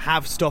seems to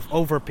have stuff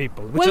over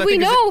people. Well, we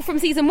know from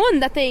season 1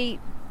 that they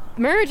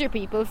murder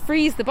people,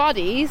 freeze the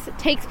bodies,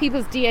 takes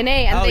people's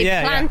DNA, and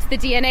plant the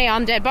DNA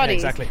on dead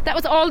bodies. Yeah, exactly. That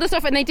was all the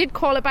stuff, and they did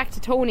call it back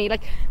to Tony.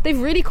 Like, they've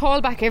really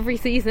called back every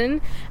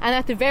season, and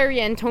at the very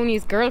end,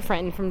 Tony's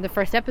girlfriend from the very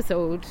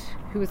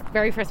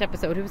first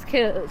episode, who was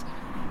killed,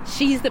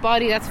 she's the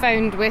body that's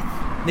found with.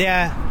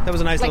 Yeah, that was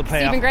a nice little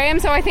payoff. Stephen Graham.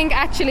 So I think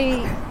actually,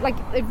 like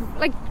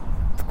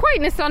it's quite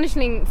an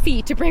astonishing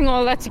feat to bring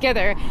all that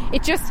together.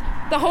 It just,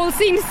 the whole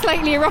scene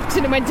slightly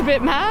erupted and went a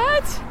bit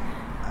mad.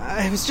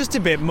 It was just a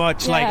bit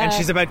much, like, and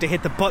she's about to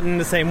hit the button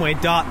the same way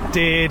Dot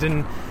did,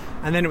 and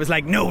then it was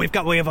like, no, we've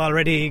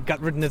already got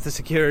rid of the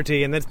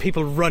security, and there's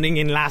people running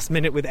in last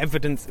minute with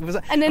evidence. It was,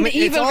 and then the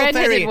evil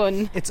red-headed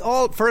one. It's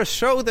all for a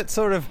show that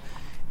sort of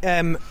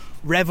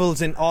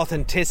revels in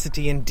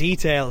authenticity and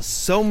detail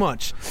so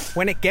much.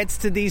 When it gets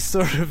to these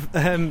sort of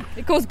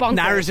it goes bonkers.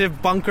 Narrative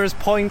bonkers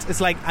points,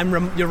 it's like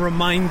you're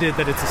reminded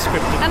that it's a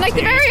scripted. And, like,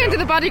 the very show. end of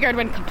The Bodyguard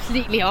went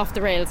completely off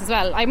the rails as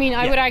well. I mean,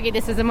 I would argue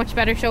this is a much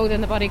better show than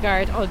The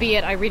Bodyguard,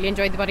 albeit I really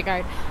enjoyed The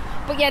Bodyguard.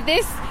 But yeah,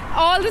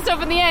 all the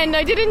stuff in the end,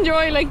 I did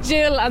enjoy, like,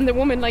 Jill and the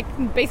woman,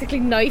 like,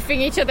 basically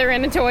knifing each other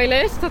in a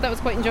toilet. Thought that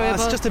was quite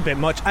enjoyable. It's just a bit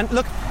much. And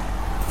look,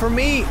 for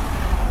me,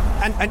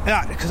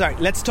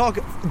 let's talk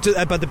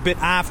about the bit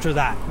after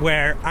that,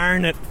 where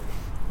Arnott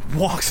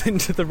walks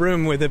into the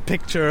room with a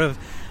picture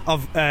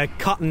of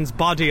Cotton's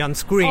body on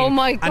screen. Oh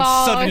my god! And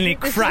suddenly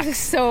cracks. This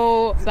is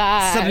so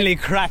bad. Suddenly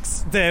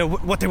cracks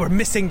what they were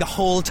missing the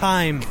whole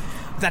time.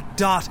 That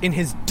Dot in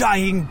his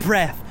dying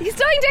breath. His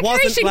dying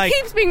declaration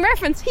keeps being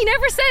referenced. He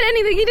never said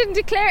anything. He didn't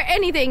declare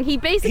anything. He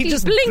basically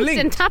just blinked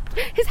and tapped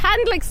his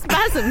hand, like,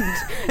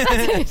 spasmed.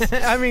 That's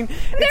it. I mean,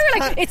 they were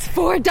like, it's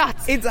 4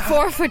 dots. It's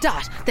 4 for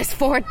Dot. There's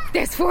four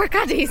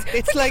caddies.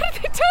 It's like, what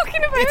are they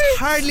talking about? It's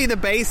hardly the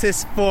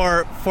basis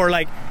for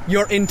like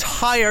your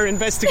entire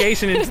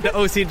investigation into the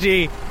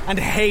OCG and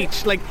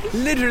H. Like,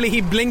 literally,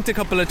 he blinked a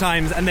couple of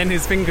times and then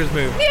his fingers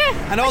moved.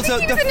 Yeah. And also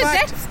he was in a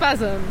death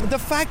spasm. The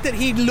fact that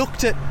he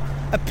looked at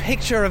a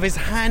picture of his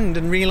hand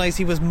and realised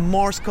he was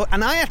Morse code.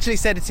 And I actually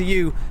said it to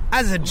you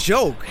as a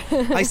joke.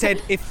 I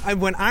said,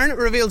 when Arnott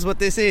reveals what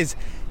this is,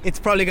 it's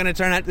probably going to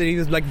turn out that he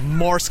was, like,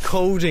 Morse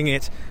coding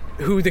it,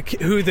 who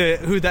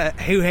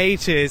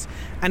H is,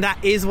 and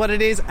that is what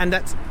it is, and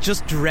that's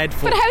just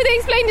dreadful. But how they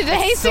explained it to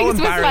Hastings so was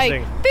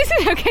like, this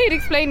is okay to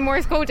explain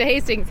Morse code to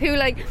Hastings, who,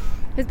 like,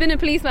 has been a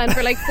policeman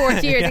for, like,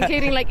 40 years,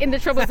 including, like, in the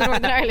Troubles in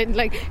Northern Ireland.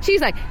 Like,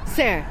 she's like,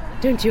 sir,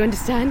 Don't you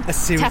understand? A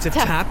series tap, of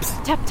tap, taps.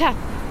 Tap, tap,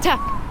 tap,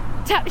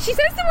 tap. She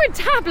says the word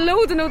tap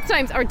loads and loads of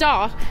times, or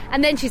dot,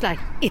 and then she's like,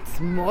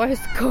 it's Morse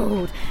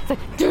code. It's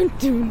like, dun,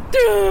 dun,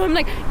 dun. I'm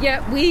like,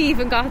 yeah, we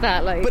even got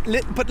that. Like,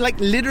 but like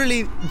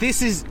literally,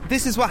 this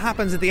is what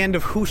happens at the end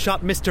of Who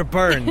Shot Mr.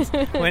 Burns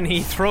when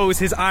he throws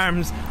his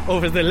arms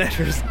over the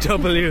letters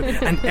W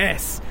and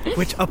S,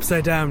 which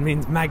upside down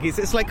means Maggie's.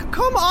 It's like,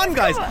 come on,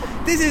 guys,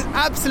 this is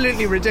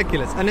absolutely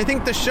ridiculous. And I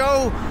think the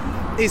show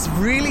is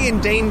really in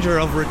danger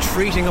of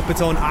retreating up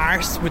its own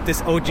arse with this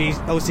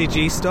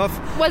OCG stuff.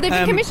 Well, they've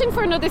been commissioned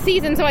for another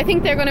season, so I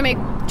think they're going to make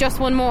just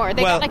one more.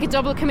 They got like a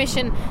double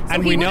commission. So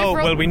and we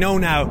know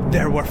now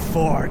there were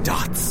 4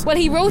 dots. Well,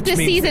 he wrote this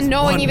season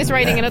knowing he was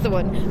writing another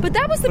one. But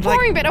that was the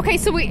boring bit. Okay,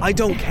 so I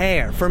don't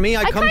care. For me,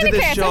 I come to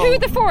this show. So who are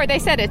the 4? They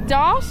said it.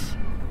 Dot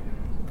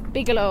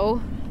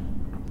Bigelow.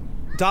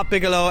 Dot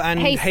Bigelow and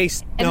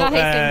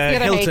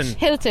Hilton.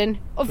 Hilton.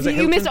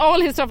 You missed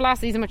all his stuff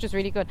last season, which was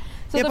really good.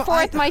 So the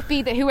 4th might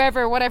be that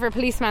whatever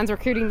policeman's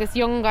recruiting this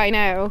young guy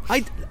now.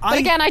 But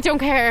again, I don't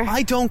care.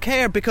 I don't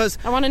care because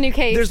I want a new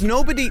case. There's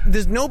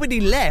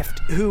nobody left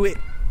who,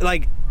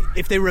 like,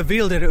 if they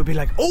revealed it, it would be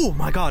like, oh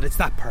my god, it's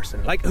that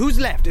person. Like, who's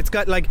left? It's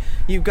got, like,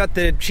 you've got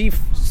the chief.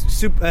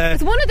 It's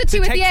one of the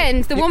 2 at the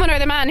end, the woman or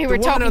the man who were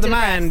talking to the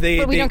press.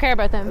 But we don't care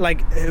about them.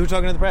 Like, who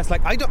talking to the press?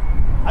 Like, I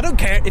don't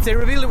care. If they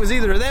revealed it was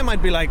either of them,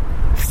 I'd be like,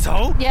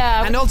 so?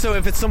 Yeah. And also,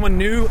 if it's someone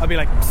new, I'd be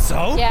like,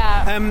 so?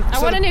 Yeah.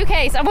 I want a new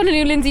case. I want a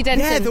new Lindsay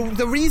Denton. Yeah,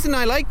 the reason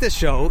I like this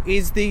show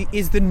is the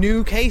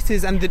new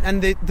cases and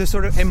the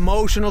sort of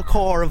emotional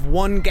core of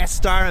one guest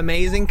star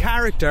amazing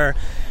character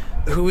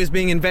who is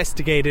being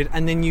investigated,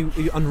 and then you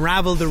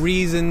unravel the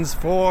reasons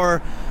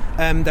for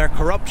their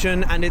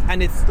corruption,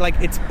 and it's like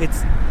it's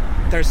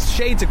there's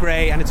shades of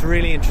grey, and it's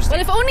really interesting.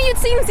 Well, if only you'd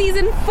seen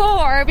season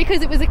 4,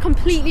 because it was a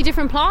completely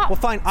different plot. Well,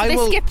 fine, so they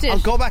skipped it. I'll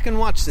go back and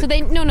watch it. So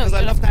they because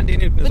I love Thandie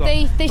Newton as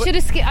well. They should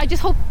have skipped. I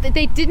just hope that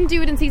they didn't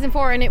do it in season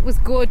 4, and it was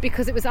good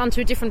because it was onto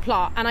a different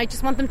plot. And I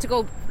just want them to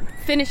go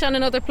finish on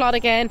another plot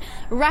again,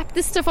 wrap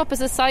this stuff up as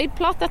a side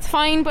plot. That's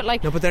fine, but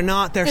like, no, but they're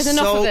not.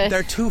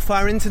 They're too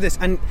far into this,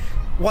 and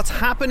what's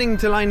happening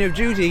to Line of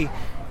Duty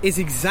is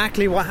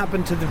exactly what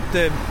happened to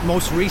the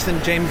most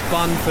recent James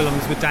Bond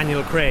films with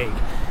Daniel Craig,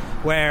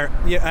 where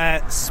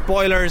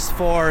spoilers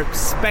for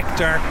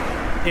Spectre,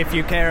 if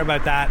you care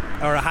about that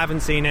or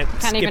haven't seen it,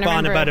 skip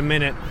on about a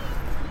minute.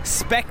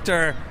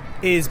 Spectre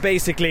is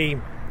basically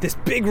this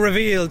big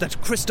reveal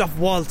that Christoph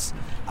Waltz,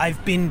 I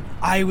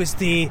was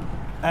the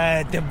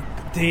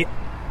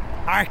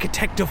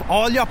architect of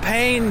all your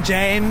pain,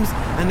 James,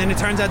 and then it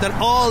turns out that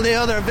all the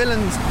other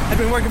villains had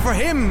been working for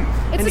him.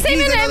 It's the same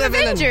in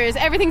Avengers.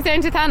 Everything's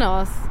down to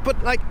Thanos.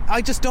 But like,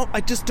 I just don't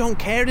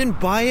care. I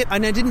didn't buy it,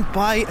 and I didn't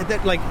buy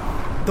that. Like,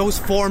 those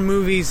 4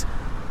 movies,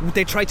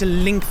 they tried to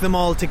link them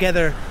all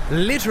together,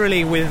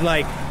 literally with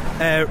like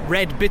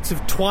red bits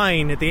of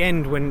twine at the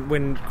end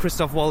when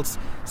Christoph Waltz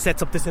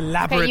sets up this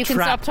elaborate trap. Okay, you can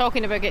stop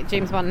talking about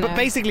James Bond now. But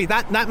basically,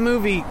 that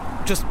movie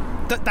just.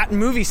 That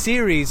movie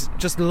series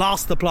just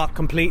lost the plot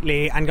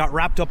completely and got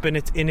wrapped up in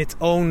its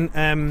own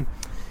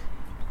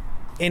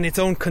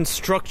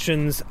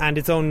constructions and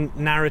its own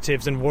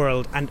narratives and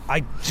world, and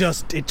it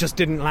just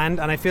didn't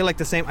land. And I feel like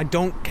the same. I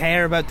don't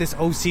care about this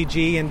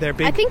OCG and their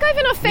big. I think I've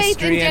enough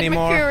faith in Jed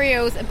anymore.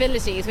 Mercurio's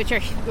abilities, which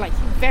are like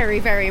very,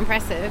 very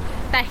impressive,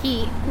 that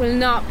he will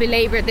not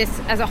belabor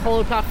this as a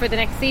whole plot for the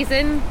next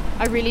season.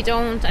 I really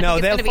don't. I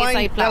think it's going to be a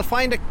side plot.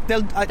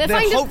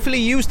 They'll hopefully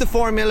use the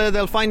formula.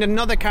 They'll find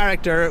another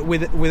character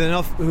with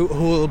enough who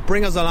will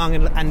bring us along,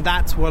 and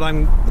that's what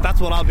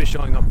I'll be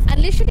showing up for.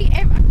 And literally,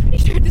 I'm pretty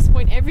sure at this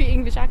point every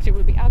English actor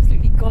will be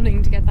absolutely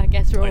gunning to get that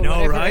guest role. I know,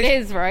 whatever right?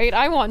 It is, right?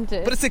 I want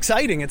it. But it's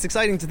exciting. It's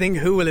exciting to think,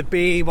 who will it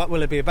be? What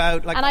will it be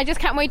about? Like, and I just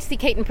can't wait to see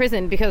Kate in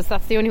prison, because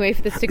that's the only way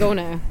for this to go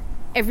now.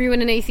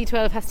 Everyone in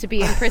AC-12 has to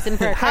be in prison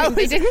for a crime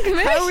they didn't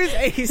commit. How is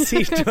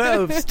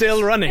AC-12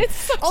 still running? It's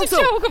such a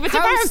joke of a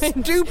department.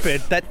 How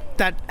stupid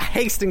that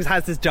Hastings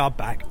has his job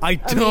back. I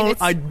do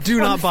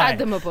not buy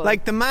it.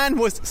 Like, the man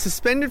was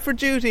suspended for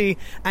duty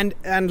and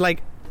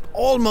like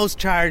almost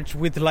charged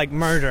with like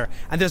murder,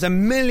 and there's a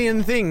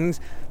million things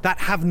that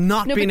have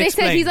not been explained. No, but they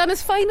said he's on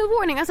his final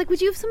warning. I was like,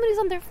 would you have somebody who's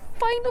on their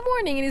final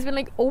warning and he's been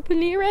like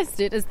openly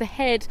arrested as the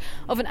head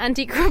of an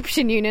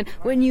anti-corruption union,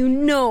 when you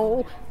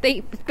know they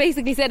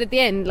basically said at the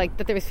end like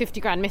that there was 50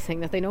 grand missing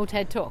that they know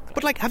Ted took.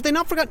 But like, have they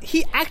not forgotten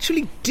he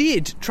actually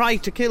did try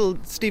to kill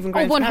Stephen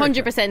Graham's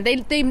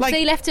 100%.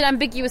 They left it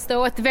ambiguous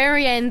though. At the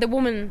very end, the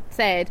woman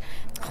said,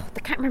 I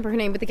can't remember her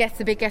name, but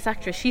the big guest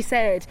actress, she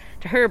said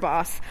to her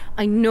boss,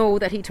 I know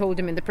that he told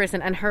him in the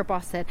prison, and her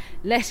boss said,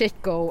 let it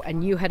go,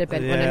 and you had a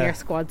bed one in your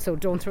squad, so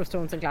don't throw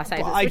stones and glass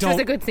houses, which was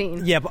a good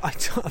scene. Yeah, but I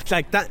don't,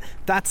 like that.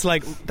 That's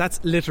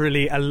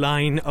literally a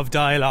line of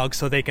dialogue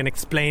so they can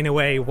explain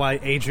away why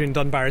Adrian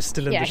Dunbar is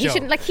still in the show. Yeah, he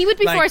shouldn't. Like, he would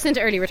be forced into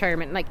early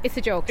retirement. Like, it's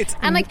a joke. But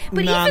nonsense.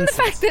 Even the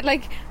fact that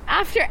like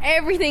after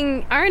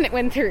everything Arnott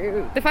went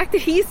through, the fact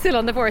that he's still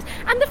on the force,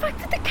 and the fact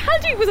that the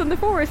caddy was on the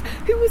force,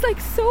 who was like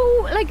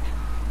so like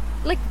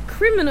like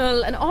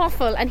criminal and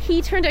awful, and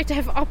he turned out to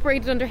have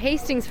operated under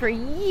Hastings for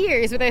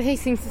years without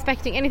Hastings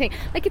suspecting anything.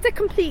 Like, it's a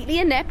completely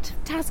inept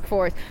task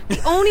force.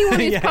 The only one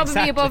who's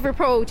probably above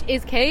reproach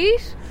is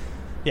Kate.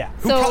 Yeah,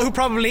 who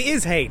probably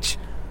is H.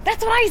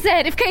 That's what I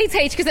said. If Kate's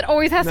H, because it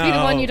always has to be the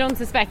one you don't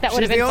suspect. That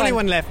would have been the only fun.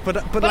 one left. But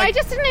like, I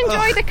just didn't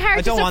enjoy the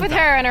character stuff with her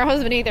and her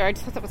husband either. I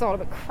just thought that was all a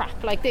bit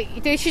crap. Like,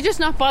 they should just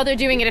not bother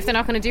doing it if they're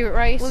not going to do it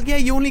right. Well, yeah,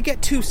 you only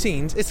get 2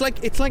 scenes. It's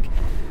like in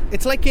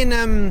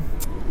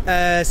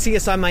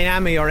CSI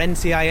Miami or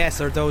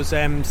NCIS or those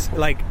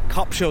like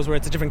cop shows where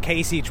it's a different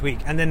case each week,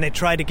 and then they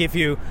try to give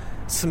you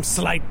some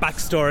slight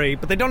backstory,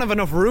 but they don't have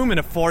enough room in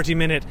a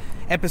 40-minute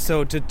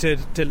episode to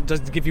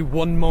give you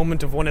one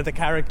moment of one of the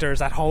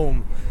characters at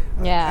home.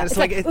 Yeah, it's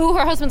like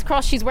her husband's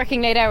crossed, she's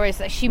working late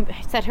hours, she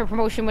said her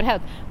promotion would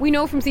help. We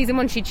know from season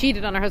 1 she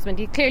cheated on her husband.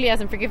 He clearly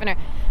hasn't forgiven her.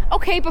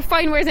 Okay, but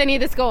fine, where's any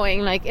of this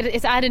going? Like,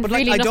 it's added but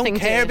really nothing to it. I don't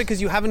care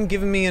because you haven't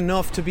given me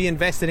enough to be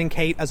invested in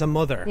Kate as a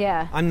mother.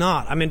 Yeah. I'm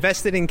not. I'm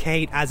invested in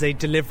Kate as a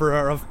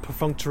deliverer of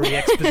perfunctory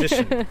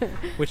exposition,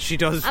 which she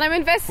does. And I'm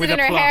invested in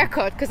her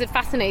haircut because it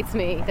fascinates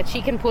me that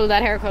she can pull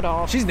that haircut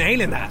off. She's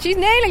nailing that. She's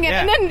nailing it.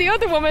 Yeah. And then the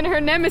other woman,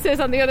 her nemesis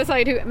on the other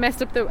side, who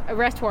messed up the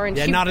arrest warrant.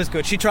 Yeah, not as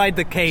good. She tried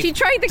the Kate.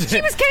 She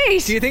was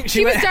Kate. Do you think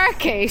she was dark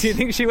Kate? Do you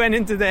think she went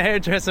into the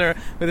hairdresser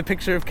with a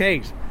picture of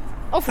Kate?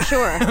 Oh, for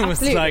sure.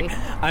 Absolutely. Like,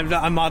 I'm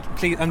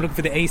looking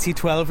for the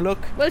AC12 look.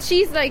 Well,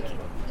 she's like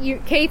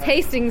Kate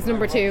Hastings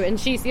number 2, and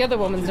she's the other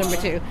woman's number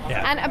 2.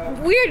 Yeah.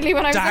 And weirdly,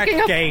 when I was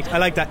looking up, Kate, I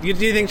like that. Do you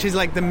think she's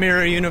like the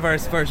Mirror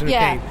Universe version of Kate?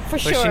 Yeah, for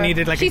sure. She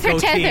needed like she's a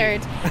goatee. Her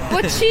tethered.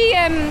 But she,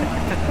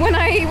 when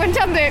I went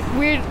on the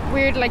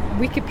weird like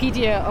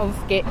Wikipedia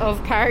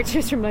of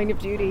characters from Line of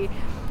Duty,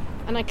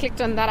 and I clicked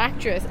on that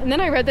actress, and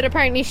then I read that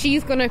apparently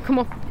she's going to come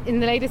up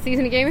in the latest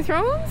season of Game of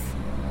Thrones.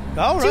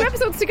 Oh, right. 2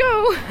 episodes to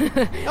go.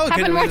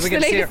 Haven't watched the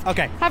latest.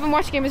 Okay. Haven't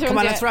watched Game of Thrones. Come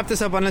on, yet. let's wrap this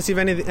up. Unless you've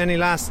any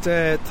last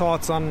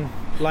thoughts on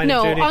Line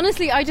of Duty. No,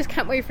 honestly, I just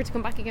can't wait for it to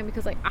come back again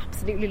because I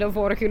absolutely love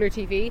water cooler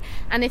TV.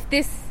 And if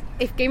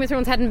Game of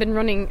Thrones hadn't been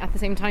running at the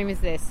same time as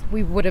this,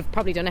 we would have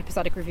probably done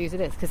episodic reviews of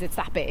this because it's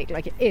that big.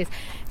 Like, it is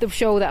the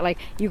show that like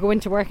you go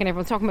into work and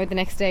everyone's talking about the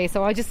next day.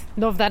 So I just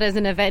love that as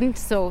an event.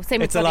 So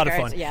same. It's a lot of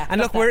fun. Yeah. And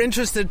look, we're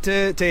interested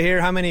to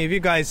hear how many of you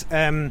guys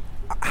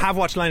have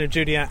watched Line of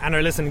Duty and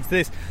are listening to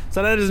this.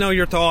 So let us know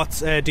your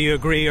thoughts. Do you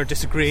agree or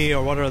disagree,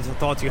 or what are the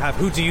thoughts you have?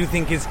 Who do you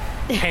think is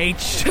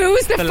H?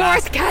 Who's the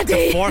fourth caddy?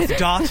 The fourth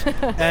dot.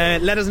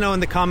 Let us know in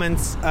the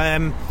comments.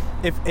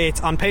 If it's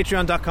on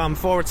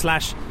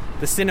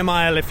patreon.com/The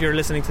Cinemile. If you're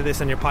listening to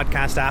this on your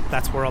podcast app,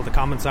 that's where all the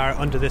comments are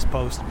under this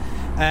post.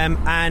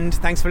 And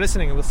thanks for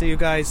listening, and we'll see you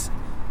guys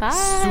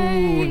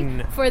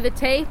soon. For the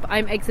tape,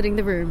 I'm exiting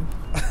the room.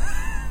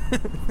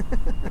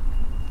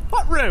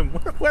 What room?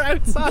 We're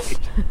outside.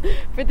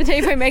 For the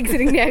tape, I'm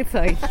exiting the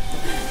outside.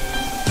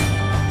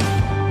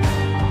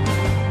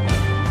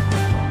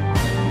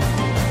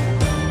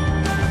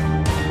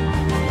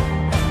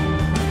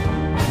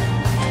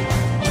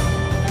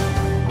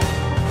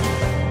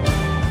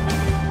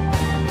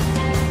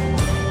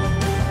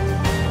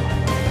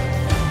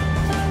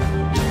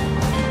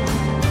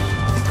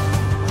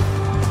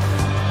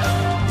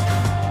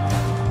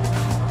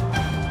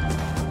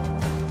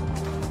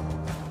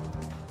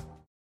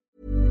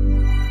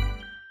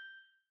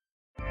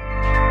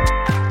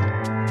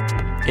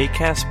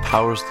 Acast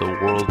powers the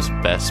world's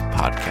best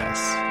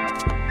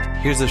podcasts.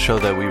 Here's a show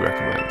that we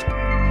recommend.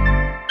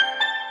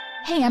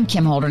 Hey, I'm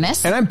Kim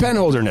Holderness. And I'm Ben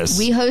Holderness.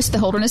 We host the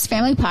Holderness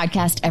Family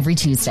Podcast every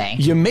Tuesday.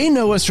 You may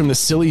know us from the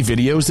silly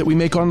videos that we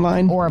make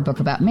online. Or a book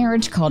about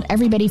marriage called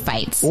Everybody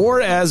Fights.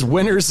 Or as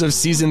winners of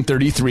season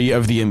 33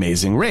 of The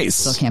Amazing Race.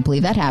 Still can't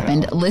believe that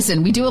happened. Yeah.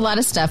 Listen, we do a lot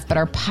of stuff, but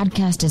our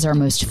podcast is our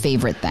most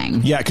favorite thing.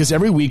 Yeah, because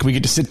every week we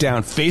get to sit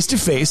down face to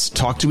face,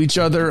 talk to each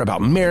other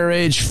about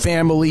marriage,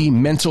 family,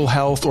 mental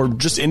health, or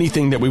just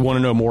anything that we want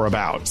to know more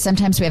about.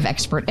 Sometimes we have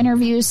expert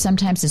interviews,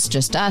 sometimes it's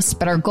just us,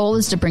 but our goal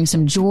is to bring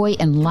some joy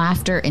and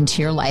laughter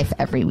into your life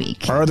every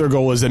week. Our other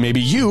goal is that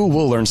maybe you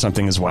will learn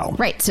something as well.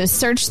 Right. So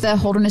search the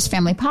Holderness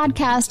Family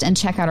Podcast and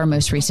check out our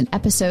most recent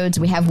episodes.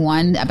 We have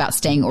one about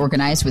staying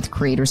organized with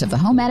creators of the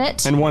Home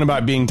Edit. And one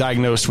about being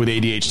diagnosed with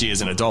ADHD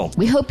as an adult.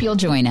 We hope you'll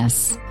join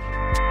us.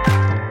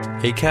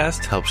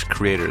 Acast helps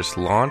creators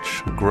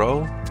launch, grow,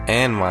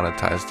 and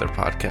monetize their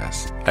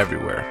podcasts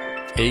everywhere.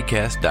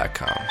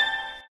 Acast.com.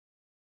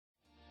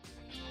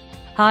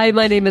 Hi,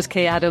 my name is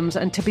Kay Adams,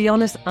 and to be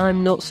honest,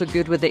 I'm not so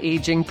good with the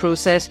ageing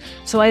process,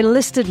 so I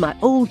enlisted my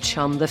old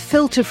chum, the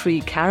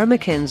filter-free Cara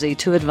McKenzie,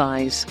 to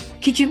advise.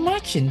 Could you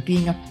imagine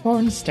being a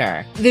porn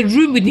star? The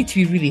room would need to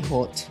be really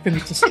hot for me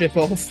to strip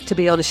off. To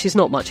be honest, she's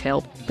not much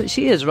help, but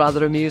she is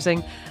rather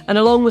amusing. And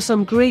along with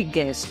some great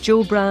guests,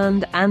 Joe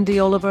Brand, Andy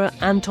Oliver,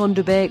 Anton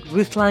Dubeck,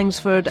 Ruth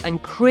Langsford,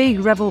 and Craig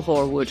Revel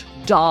Horwood,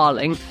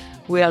 darling,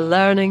 we are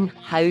learning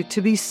how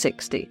to be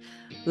 60.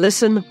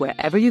 Listen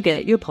wherever you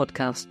get your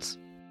podcasts.